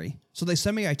itinerary." So they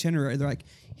send me itinerary. They're like,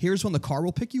 "Here's when the car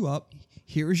will pick you up.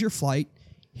 Here's your flight.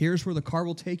 Here's where the car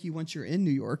will take you once you're in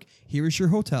New York. Here's your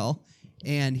hotel.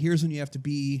 And here's when you have to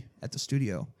be at the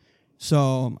studio." So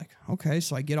I'm like, okay.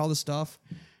 So I get all this stuff,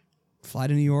 fly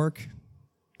to New York,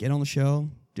 get on the show,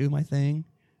 do my thing.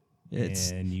 It's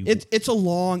a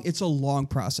long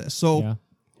process. So Yeah.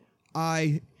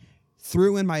 I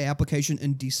threw in my application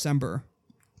in December,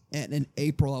 and in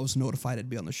April I was notified I'd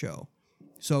be on the show.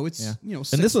 So it's Yeah.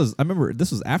 And this was. I remember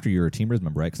this was after you were a Team Rizz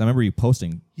member, right? Because I remember you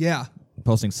posting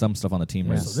posting some stuff on the Team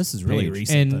Rizz So this is really page.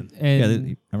 recent. And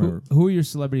then. I remember. who are your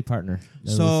celebrity partner?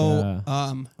 There So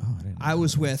was, I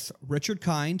was with Richard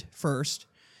Kind first,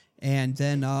 and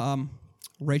then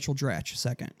Rachel Dratch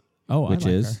second. Oh, Which I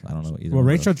like is her. I don't know. Either Well, one of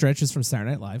Rachel those. Dratch is from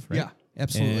Saturday Night Live, right? Yeah,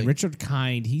 absolutely. And Richard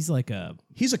Kind, he's like a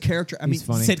He's a character. I mean, He's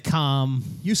funny. sitcom.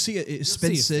 you see it, Spin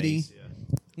see his City. face, yeah.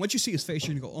 Once you see his face,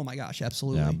 you're gonna go, "Oh my gosh,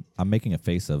 absolutely!" Yeah, I'm making a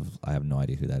face of I have no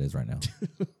idea who that is right now.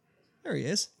 There he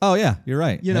is. Oh yeah, you're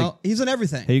right. You know, he's in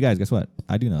everything. Hey, you guys, guess what?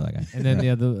 I do know that guy. and then the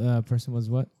other person was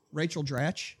what? Rachel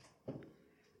Dratch.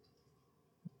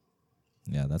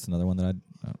 Yeah, that's another one that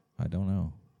I don't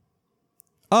know.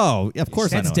 Oh, yeah, of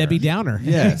course I know. That's Debbie her. Downer.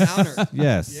 Yes. Downer.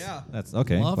 Yes. Yeah. That's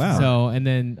okay. Love wow. So and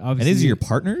then and obviously these are your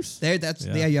partners?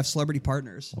 Yeah, you have celebrity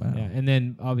partners. Wow. yeah, and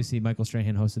then obviously Michael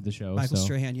Strahan hosted the show. Michael so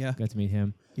Strahan, yeah. got to meet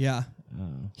him. Yeah.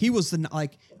 He was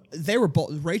they were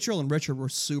both, Rachel and Richard were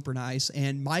super nice,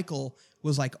 and Michael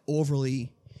was like overly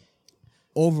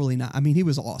not. I mean, he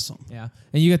was awesome. Yeah,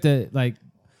 and you got the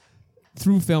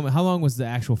through filming. How long was the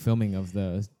actual filming of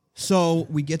the? So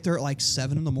we get there at like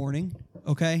 7 a.m,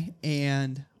 okay?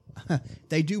 And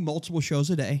they do multiple shows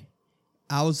a day.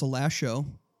 I was the last show,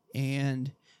 and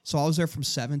so I was there from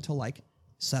 7 till like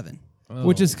 7.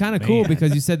 Which is kind of cool man.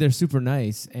 because you said they're super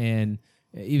nice, and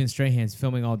even Strahan's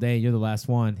filming all day. You're the last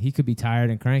one. He could be tired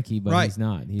and cranky, but Right. he's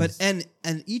not. But and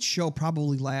each show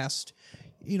probably lasts,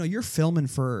 you're filming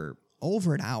for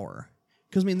over an hour.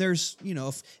 Because I mean, there's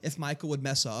if Michael would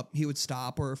mess up, he would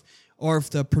stop, or if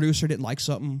the producer didn't like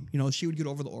something, she would get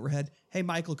over the overhead. Hey,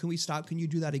 Michael, can we stop? Can you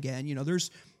do that again?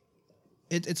 There's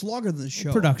it's longer than the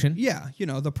show. Production. Yeah,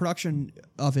 the production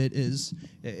of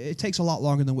it takes a lot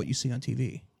longer than what you see on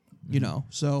TV.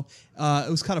 So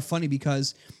it was kind of funny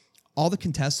because all the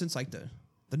contestants, like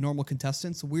the normal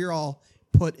contestants, we're all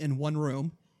put in one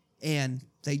room, and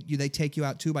they take you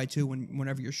out 2 by 2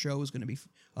 whenever your show is going to be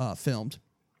filmed.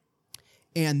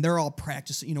 And they're all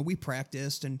practicing. We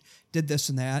practiced and did this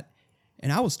and that.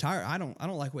 And I was tired. I don't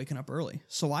like waking up early.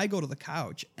 So I go to the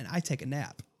couch and I take a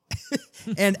nap.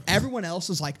 And everyone else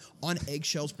is like on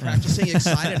eggshells practicing,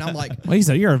 excited. And I'm like, Well,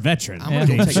 you're a veteran. I'm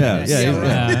gonna go take a nap.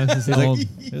 I was just old.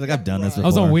 He's like, I've done this before. I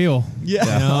was on wheel. Yeah.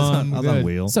 Yeah, I was on good.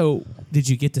 wheel. So, did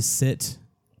you get to sit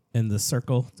in the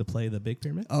circle to play the big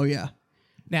pyramid? Oh yeah.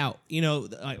 Now,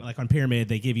 like on Pyramid,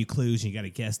 they give you clues and you got to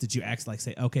guess. Did you act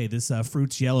say, okay, this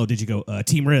fruit's yellow? Did you go,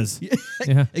 Team Rizz?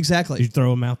 Yeah. Exactly. Did you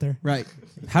throw them out there? Right.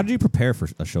 How did you prepare for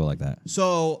a show like that?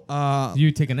 So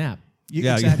You take a nap.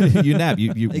 exactly. you nap.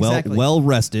 You Exactly. well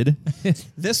rested.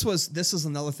 This is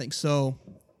another thing. So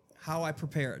how I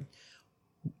prepared.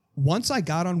 Once I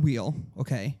got on Wheel,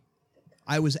 okay,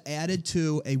 I was added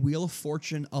to a Wheel of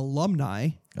Fortune alumni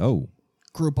Oh,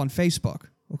 group on Facebook.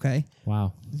 Okay.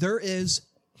 Wow. There is,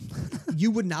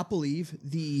 you would not believe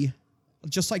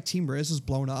just like Team Rizz is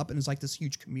blown up and is like this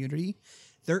huge community,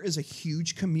 there is a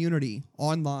huge community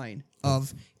online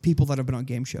of people that have been on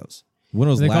game shows. when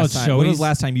was They call last it time? When was showies?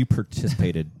 last time you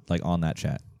participated on that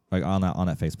chat, on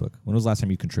that Facebook? When was the last time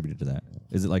you contributed to that?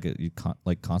 Is it you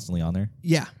constantly on there?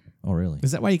 Yeah. Oh, really?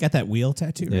 Is that why you got that wheel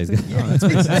tattoo? Yeah, Right he's there? got-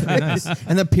 That's pretty nice.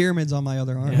 And the pyramids on my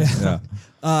other arm. yeah.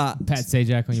 Pat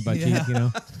Sajak on your butt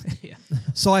cheek,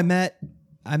 So I met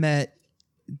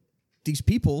these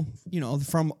people,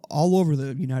 from all over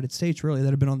the United States, really, that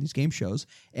have been on these game shows,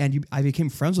 and I became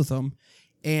friends with them,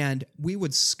 and we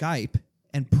would Skype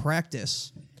and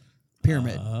practice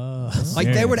Pyramid. Like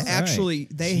they would actually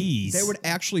Jeez. they would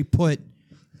actually put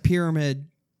Pyramid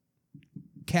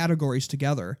categories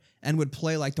together and would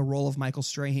play like the role of Michael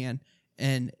Strahan,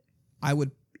 and I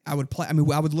would play. I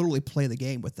mean, I would literally play the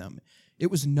game with them. It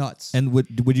was nuts. And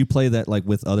would you play that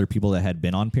with other people that had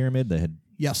been on Pyramid that had?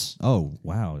 Yes. Oh,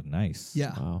 wow, nice.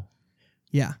 Yeah. Wow.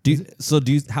 Yeah.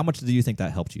 How much do you think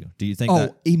that helped you? Do you think Oh,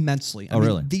 that? immensely. I Oh, mean,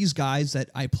 really? These guys that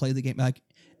I play the game,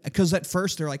 because at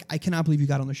first they're like, I cannot believe you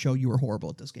got on the show. You were horrible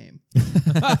at this game.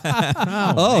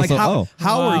 Oh,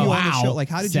 How are you on the Wow. show? Like,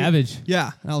 how did Savage. you?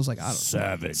 Yeah. And I was like, I don't.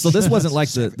 Savage. So this wasn't like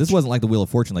the Wheel of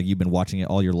Fortune. Like you've been watching it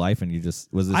all your life, and you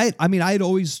just was this I mean, I had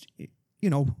always,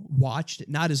 watched it,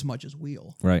 not as much as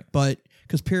Wheel, right? but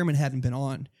because Pyramid hadn't been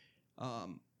on,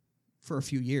 for a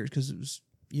few years because it was,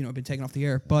 been taken off the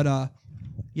air. But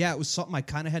yeah, it was something I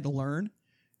kind of had to learn,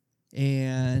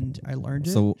 and I learned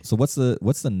it. So what's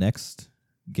the next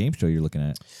game show you're looking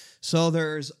at? So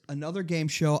there's another game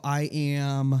show. I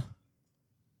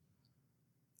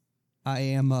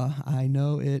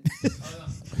know it.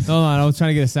 Hold on, I was trying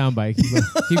to get a sound bite.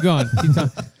 Keep going. Keep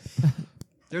going.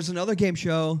 There's another game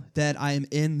show that I'm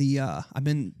in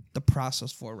the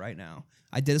process for right now.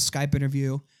 I did a Skype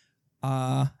interview.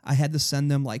 I had to send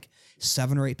them like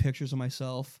 7 or 8 pictures of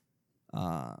myself.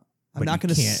 I'm not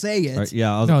going to say it. Right,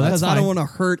 yeah, I was, No, that's because I don't fine. want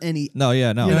to hurt any. no,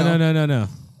 yeah, no. You know, No.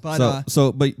 But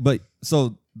So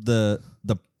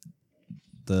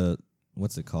the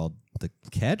what's it called? The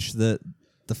catch, the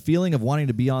feeling of wanting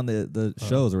to be on the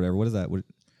shows or whatever. What is that? What,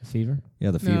 Fever?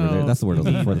 yeah, the fever. No. There. That's the word I was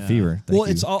looking for. The fever. Thank well,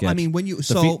 you, it's all. I catch. mean, when you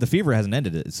the fever hasn't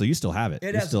ended it, so you still have it.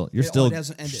 It You're hasn't. still It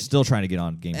hasn't ended. still trying to get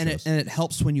on game shows. and it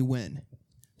helps when you win.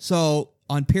 So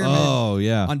on Pyramid,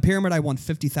 yeah. on Pyramid, I won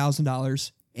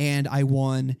 $50,000, and I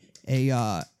won a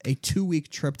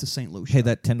 2-week trip to St. Lucia. Hey,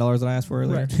 that $10 that I asked for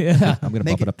earlier. Right. Yeah. I'm gonna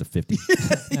Make bump it up to 50.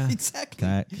 Exactly. Can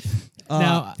I-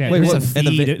 Now, Yeah, Wait, there's, what- a and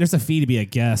the fee, vi- there's a fee to be a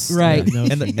guest. Right. No,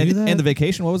 and you knew that? the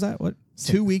vacation. What was that? What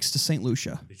 2 weeks to St.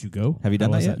 Lucia. Did you go? have you done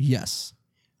How that was yet? Yes,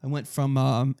 I went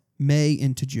from May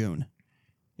into June.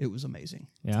 It was amazing.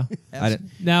 yeah. I didn't.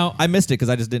 Now, I missed it because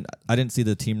I didn't see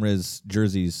the Team Rizz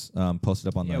jerseys posted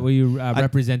up on yeah, the. were you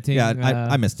representing? Yeah,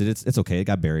 I missed it. It's okay. It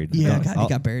got buried. Yeah, I'll- it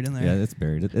got buried in there. Yeah, it's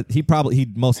buried. He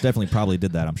most definitely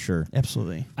did that. I'm sure.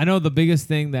 Absolutely. I know the biggest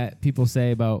thing that people say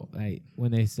about like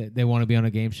when they say they want to be on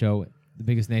a game show, the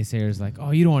biggest naysayer is like, "Oh,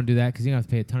 you don't want to do that because you're gonna have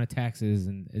to pay a ton of taxes."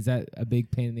 And is that a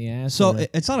big pain in the ass? So or-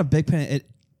 it's not a big pain.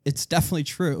 It's definitely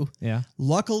true. yeah,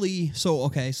 Luckily, so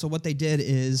what they did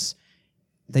is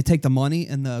they take the money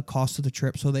and the cost of the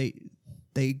trip. So they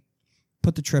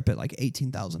put the trip at like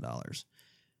 $18,000.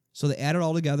 So they add it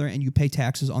all together and you pay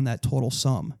taxes on that total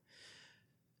sum.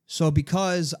 So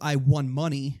because I won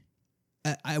money,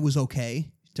 I was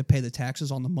okay to pay the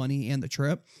taxes on the money and the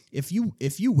trip. If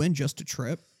you win just a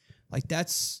trip, like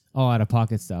that's all out of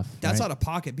pocket stuff. right? right? Out of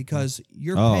pocket because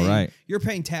you're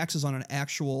paying taxes on an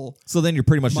actual So then you're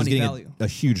pretty much just money getting value. a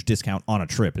huge discount on a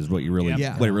trip is what you really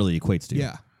Yeah. what it really equates to.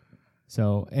 yeah.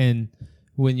 So and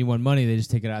when you won money, they just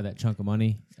take it out of that chunk of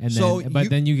money, and So then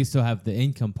then you can still have the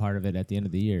income part of it at the end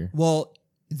of the year. Well,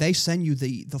 they send you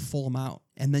the full amount,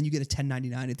 and then you get a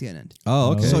 1099 at the end.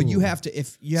 Oh, okay. So Oh. you have to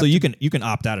you can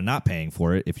opt out of not paying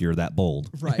for it if you're that bold.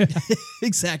 right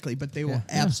exactly, but they will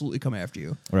absolutely come after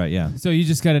you. Right. Yeah. So you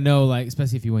just got to know, like,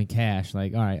 especially if you win cash,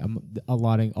 like, all right, I'm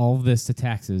allotting all of this to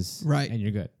taxes, Right. and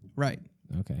you're good. Right.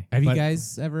 Okay. Have you But-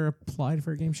 guys ever applied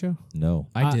for a game show? No.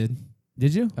 I did.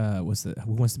 Did you? Was the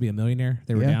Who Wants to Be a Millionaire?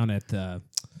 They were Yeah. down at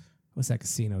what's that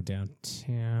casino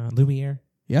downtown? Lumiere.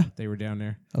 Yeah. They were down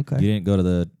there. Okay. You didn't go to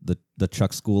the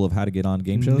Chuck School of how to get on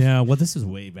game shows? No, well, this is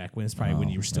way back when. It's probably when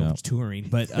Oh, you were still yeah. touring.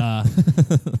 But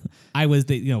I was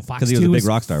Fox 'Cause he 2 was a big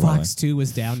rock star, by the Fox 2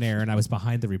 was down there, and I was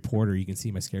behind the reporter. You can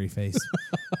see my scary face.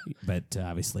 But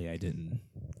obviously, I didn't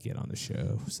get on the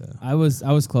show. So I was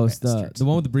close. Bastards. The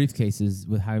one with the briefcases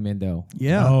with Howie Mandel.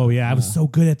 Yeah. Oh yeah, I was so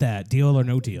good at that. Deal or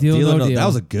no deal. Deal or no deal. That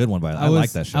was a good one, by the way. I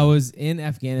like that show. I was in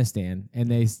Afghanistan,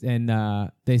 and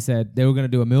they said they were gonna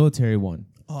do a military one,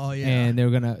 Oh yeah. and they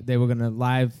were gonna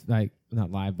live, like,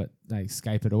 not live, but like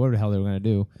Skype it or whatever the hell they were gonna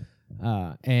do,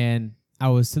 and I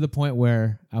was to the point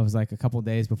where I was like a couple of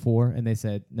days before, and they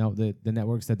said no. The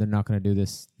network said they're not gonna do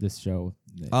this show.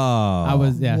 Oh. I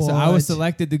was so I was What?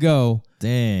 selected to go,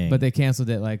 Dang. but they canceled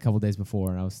it like a couple of days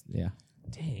before, and I was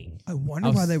Dang. I wonder I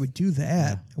was- why they would do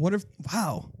that. I wonder if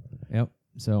wow, yep.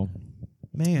 So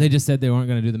man. they just said they weren't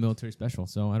going to do the military special,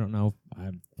 so I don't know.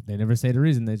 They never say the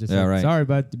reason. They just Yeah, said, right. sorry,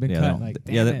 but you've been yeah, cut. they Like,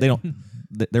 don't, yeah, damn they it.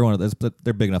 don't. They're one of those. But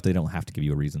they're big enough. They don't have to give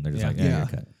you a reason. They're just Yeah. like, yeah, Yeah. you're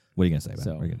cut. What are you gonna say about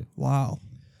So- it? What are you gonna do? wow.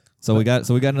 So we got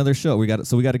another show. We got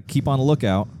to keep on the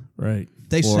lookout. Right.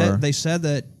 They Or- said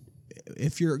that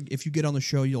if you get on the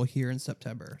show, you'll hear in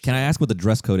September. Can I ask what the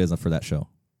dress code is for that show?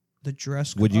 The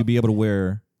dress. Would you be able to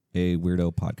wear a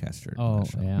weirdo podcast shirt? on Oh,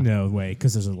 that show? yeah. No way,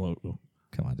 because there's a logo.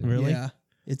 Come on, dude. Really? Yeah.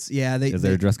 It's They, Is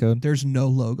there a dress code? There's no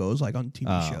logos like on TV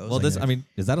shows. Well, like this. I mean,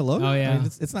 is that a logo? Oh, yeah. I mean,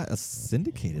 it's not a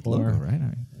syndicated Or- logo, right? I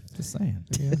mean, just saying.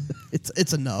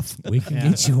 it's enough. We can Yeah.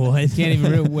 get you one. Can't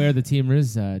even wear the Team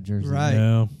Rizz jersey. Right.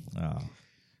 No. Oh,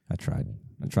 I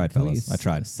tried, fellas. Please I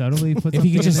tried. subtly put If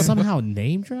you could something just in there. somehow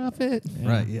name drop it.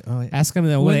 Right. Yeah. Oh, yeah. Ask them,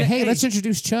 Well, hey, hey. let's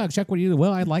introduce Chuck. Chuck, what do you do?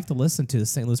 Well, I'd like to listen to the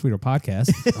St. Louis Weirdo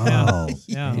podcast. Oh,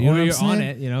 Yeah, You know or what I'm you're on saying?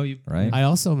 it. You know, you right. I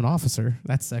also am an officer.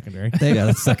 That's secondary. Yeah,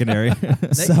 that's secondary.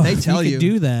 They tell if you.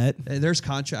 do that. There's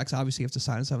contracts obviously you have to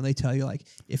sign and stuff, and they tell you like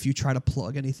if you try to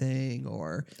plug anything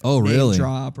or Oh, name really?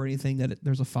 drop or anything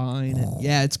there's a fine. And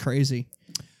yeah, it's crazy.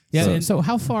 yeah. So- and So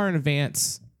how far in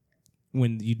advance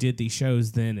when you did these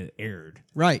shows then it aired?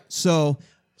 Right. So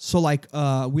like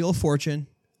Wheel of Fortune,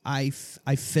 I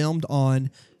filmed on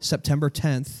September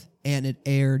 10th and it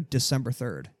aired December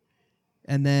 3rd.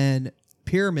 And then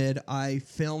Pyramid, I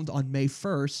filmed on May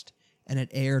 1st and it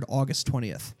aired August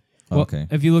 20th. well, Okay.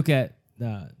 if you look at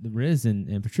the Rizz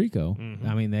and Patrico,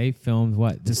 I mean, they filmed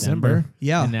what December,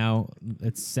 Yeah. and now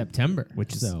it's September,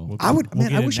 Which is so. we'll I would, we'll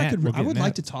man, get I in wish I that. could. We'll I get would in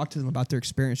like that. to talk to them about their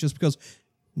experience, just because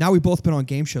Now we've both been on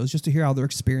game shows just to hear how their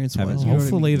experience Haven't was. you? You know what I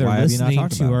Hopefully mean? they're Why have you not listening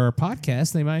talked to about our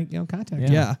podcast. They might contact you.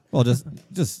 Yeah. Well,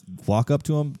 just walk up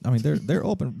to them. I mean, they're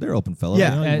open. They're open fellas.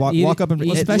 Yeah. You know, walk up and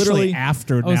Especially literally.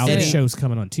 after Oh, now the saying- show's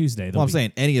coming on Tuesday. Well, I'm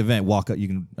saying any event, walk up. You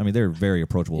can. I mean, they're very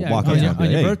approachable. Yeah, walk on up to your, them, and on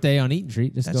be your like, hey, birthday on Eat and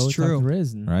Treat, just That's go true. talk to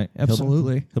Rizz. And, right?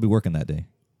 Absolutely. He'll be working that day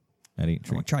at Eat and I'm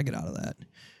Treat. gonna try to get out of that.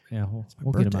 Yeah, we'll get him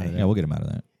out birthday. of there. Yeah, we'll get him out of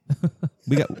that.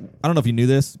 We got. I don't know if you knew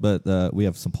this, but we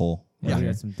have some poll. Yeah, out we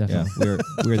here. got some Yeah, definitely.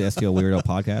 we're the STL Weirdo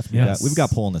podcast. Yes. We've got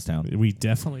poll in this town. We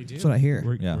definitely do. That's what I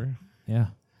hear. Yeah. Yeah.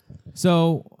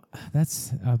 So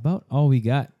that's about all we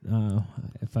got.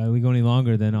 If we go any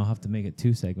longer, then I'll have to make it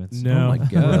 2 segments. No. Oh my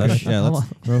gosh. Yeah,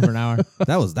 We're over an hour.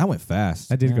 that went fast.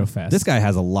 That did Yeah. go fast. This guy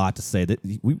has a lot to say. That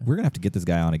we're gonna have to get this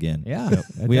guy on again. Yeah,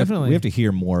 We definitely. have to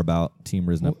hear more about Team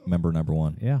Rizz member number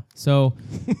 1. Yeah. So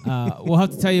we'll have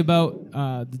to tell you about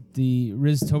the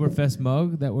Rizz Toberfest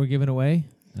mug that we're giving away,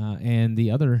 and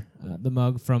the other the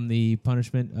mug from the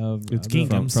punishment of It's Bill-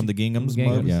 Ginghams. From the Ginghams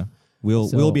Ginghams. mug. Yeah. We'll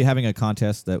So- be having a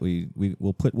contest that we're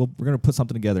gonna put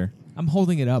something together. I'm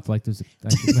holding it up like there's.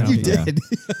 You Yeah. did.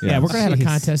 Yeah, we're gonna have a Jeez.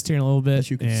 contest here in a little bit,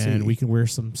 As you can and see. we can wear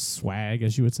some swag,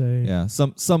 as you would say. Yeah,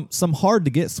 some hard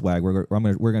to get swag. We're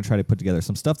gonna try to put together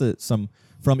some stuff from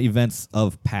events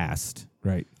of past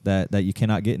Right. that you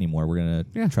cannot get anymore. We're gonna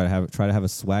Yeah. try to have a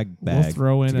swag bag. We'll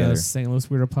throw in together. a St. Louis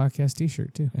Weirdo Podcast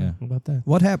T-shirt too. Yeah. How about that?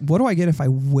 What do I get if I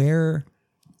wear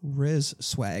Rizz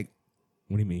swag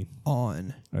What do you mean?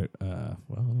 on? Well, I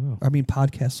don't know. I mean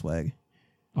podcast swag.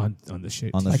 On the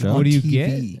shit. On the Like show. What do you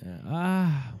TV. get?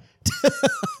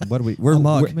 What do we? We're, A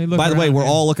mug. we're- Let me look by the way, around we're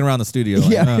here. all looking around the studio.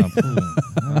 Like, Yeah. oh, I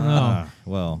don't know.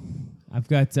 well, I've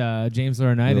got James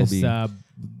Laurinaitis Will be-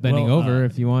 bending Well, over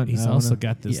if you want. He's I also wanna-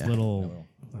 got this Yeah. little.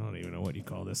 I don't even know what you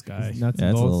call this guy. nuts yeah, and it's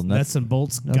a bolts. little nuts. Nuts and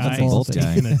bolts Nuts and guy bolts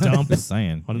taking a dump Just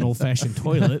saying. on an old-fashioned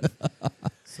toilet.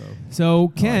 So So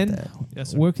Ken, that. yes,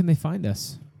 sir. where can they find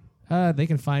us? They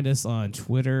can find us on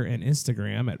Twitter and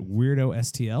Instagram at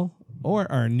WeirdoSTL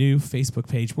or our new Facebook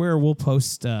page where we'll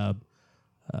post some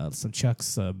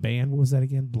Chuck's band. What was that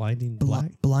again? Blinding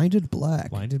Black. Blinded Black.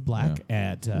 Blinded Black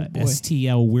at boy.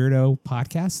 STL Weirdo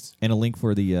Podcast. And a link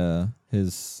for the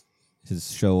his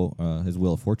show, his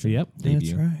Wheel of Fortune Yep. debut.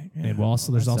 That's right. Yeah. And we'll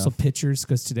also there's that also stuff. pictures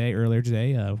because earlier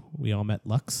today, we all met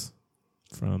Lux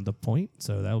from The Point,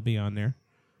 so that'll be on there.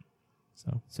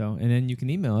 So and then you can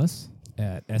email us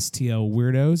At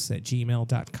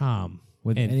stlweirdos@gmail.com.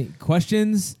 with And- any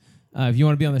questions. If you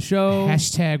want to be on the show,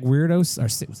 Hashtag weirdos, or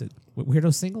was it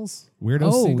Weirdo Singles? Weirdo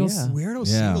Oh, Singles? yeah. Weirdo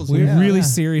Yeah. singles. We're Yeah. really Yeah.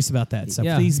 serious about that. So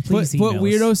yeah, please put email us.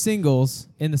 weirdo singles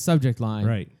in the subject line,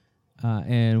 Right.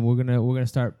 And we're gonna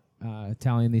start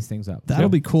tallying these things up. That'll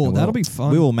be cool. And That'll be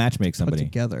fun. We will matchmake somebody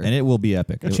together. and it will be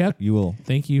epic. Chuck? You will.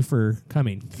 Thank you for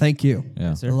coming. Thank you.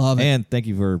 Yeah. sir. Love it. And thank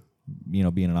you for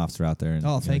being an officer out there. And,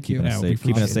 Oh, thank you. keeping us Yeah, we safe,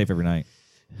 keeping us appreciate it. safe every night.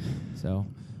 So,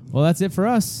 well, that's it for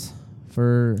us.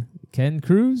 For Ken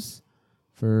Cruz,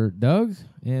 for Doug,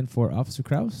 and for Officer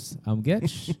Kraus, I'm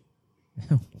Getch.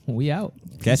 We out.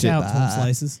 Catch Peace it. out, Tom Bye.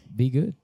 Slices. Be good.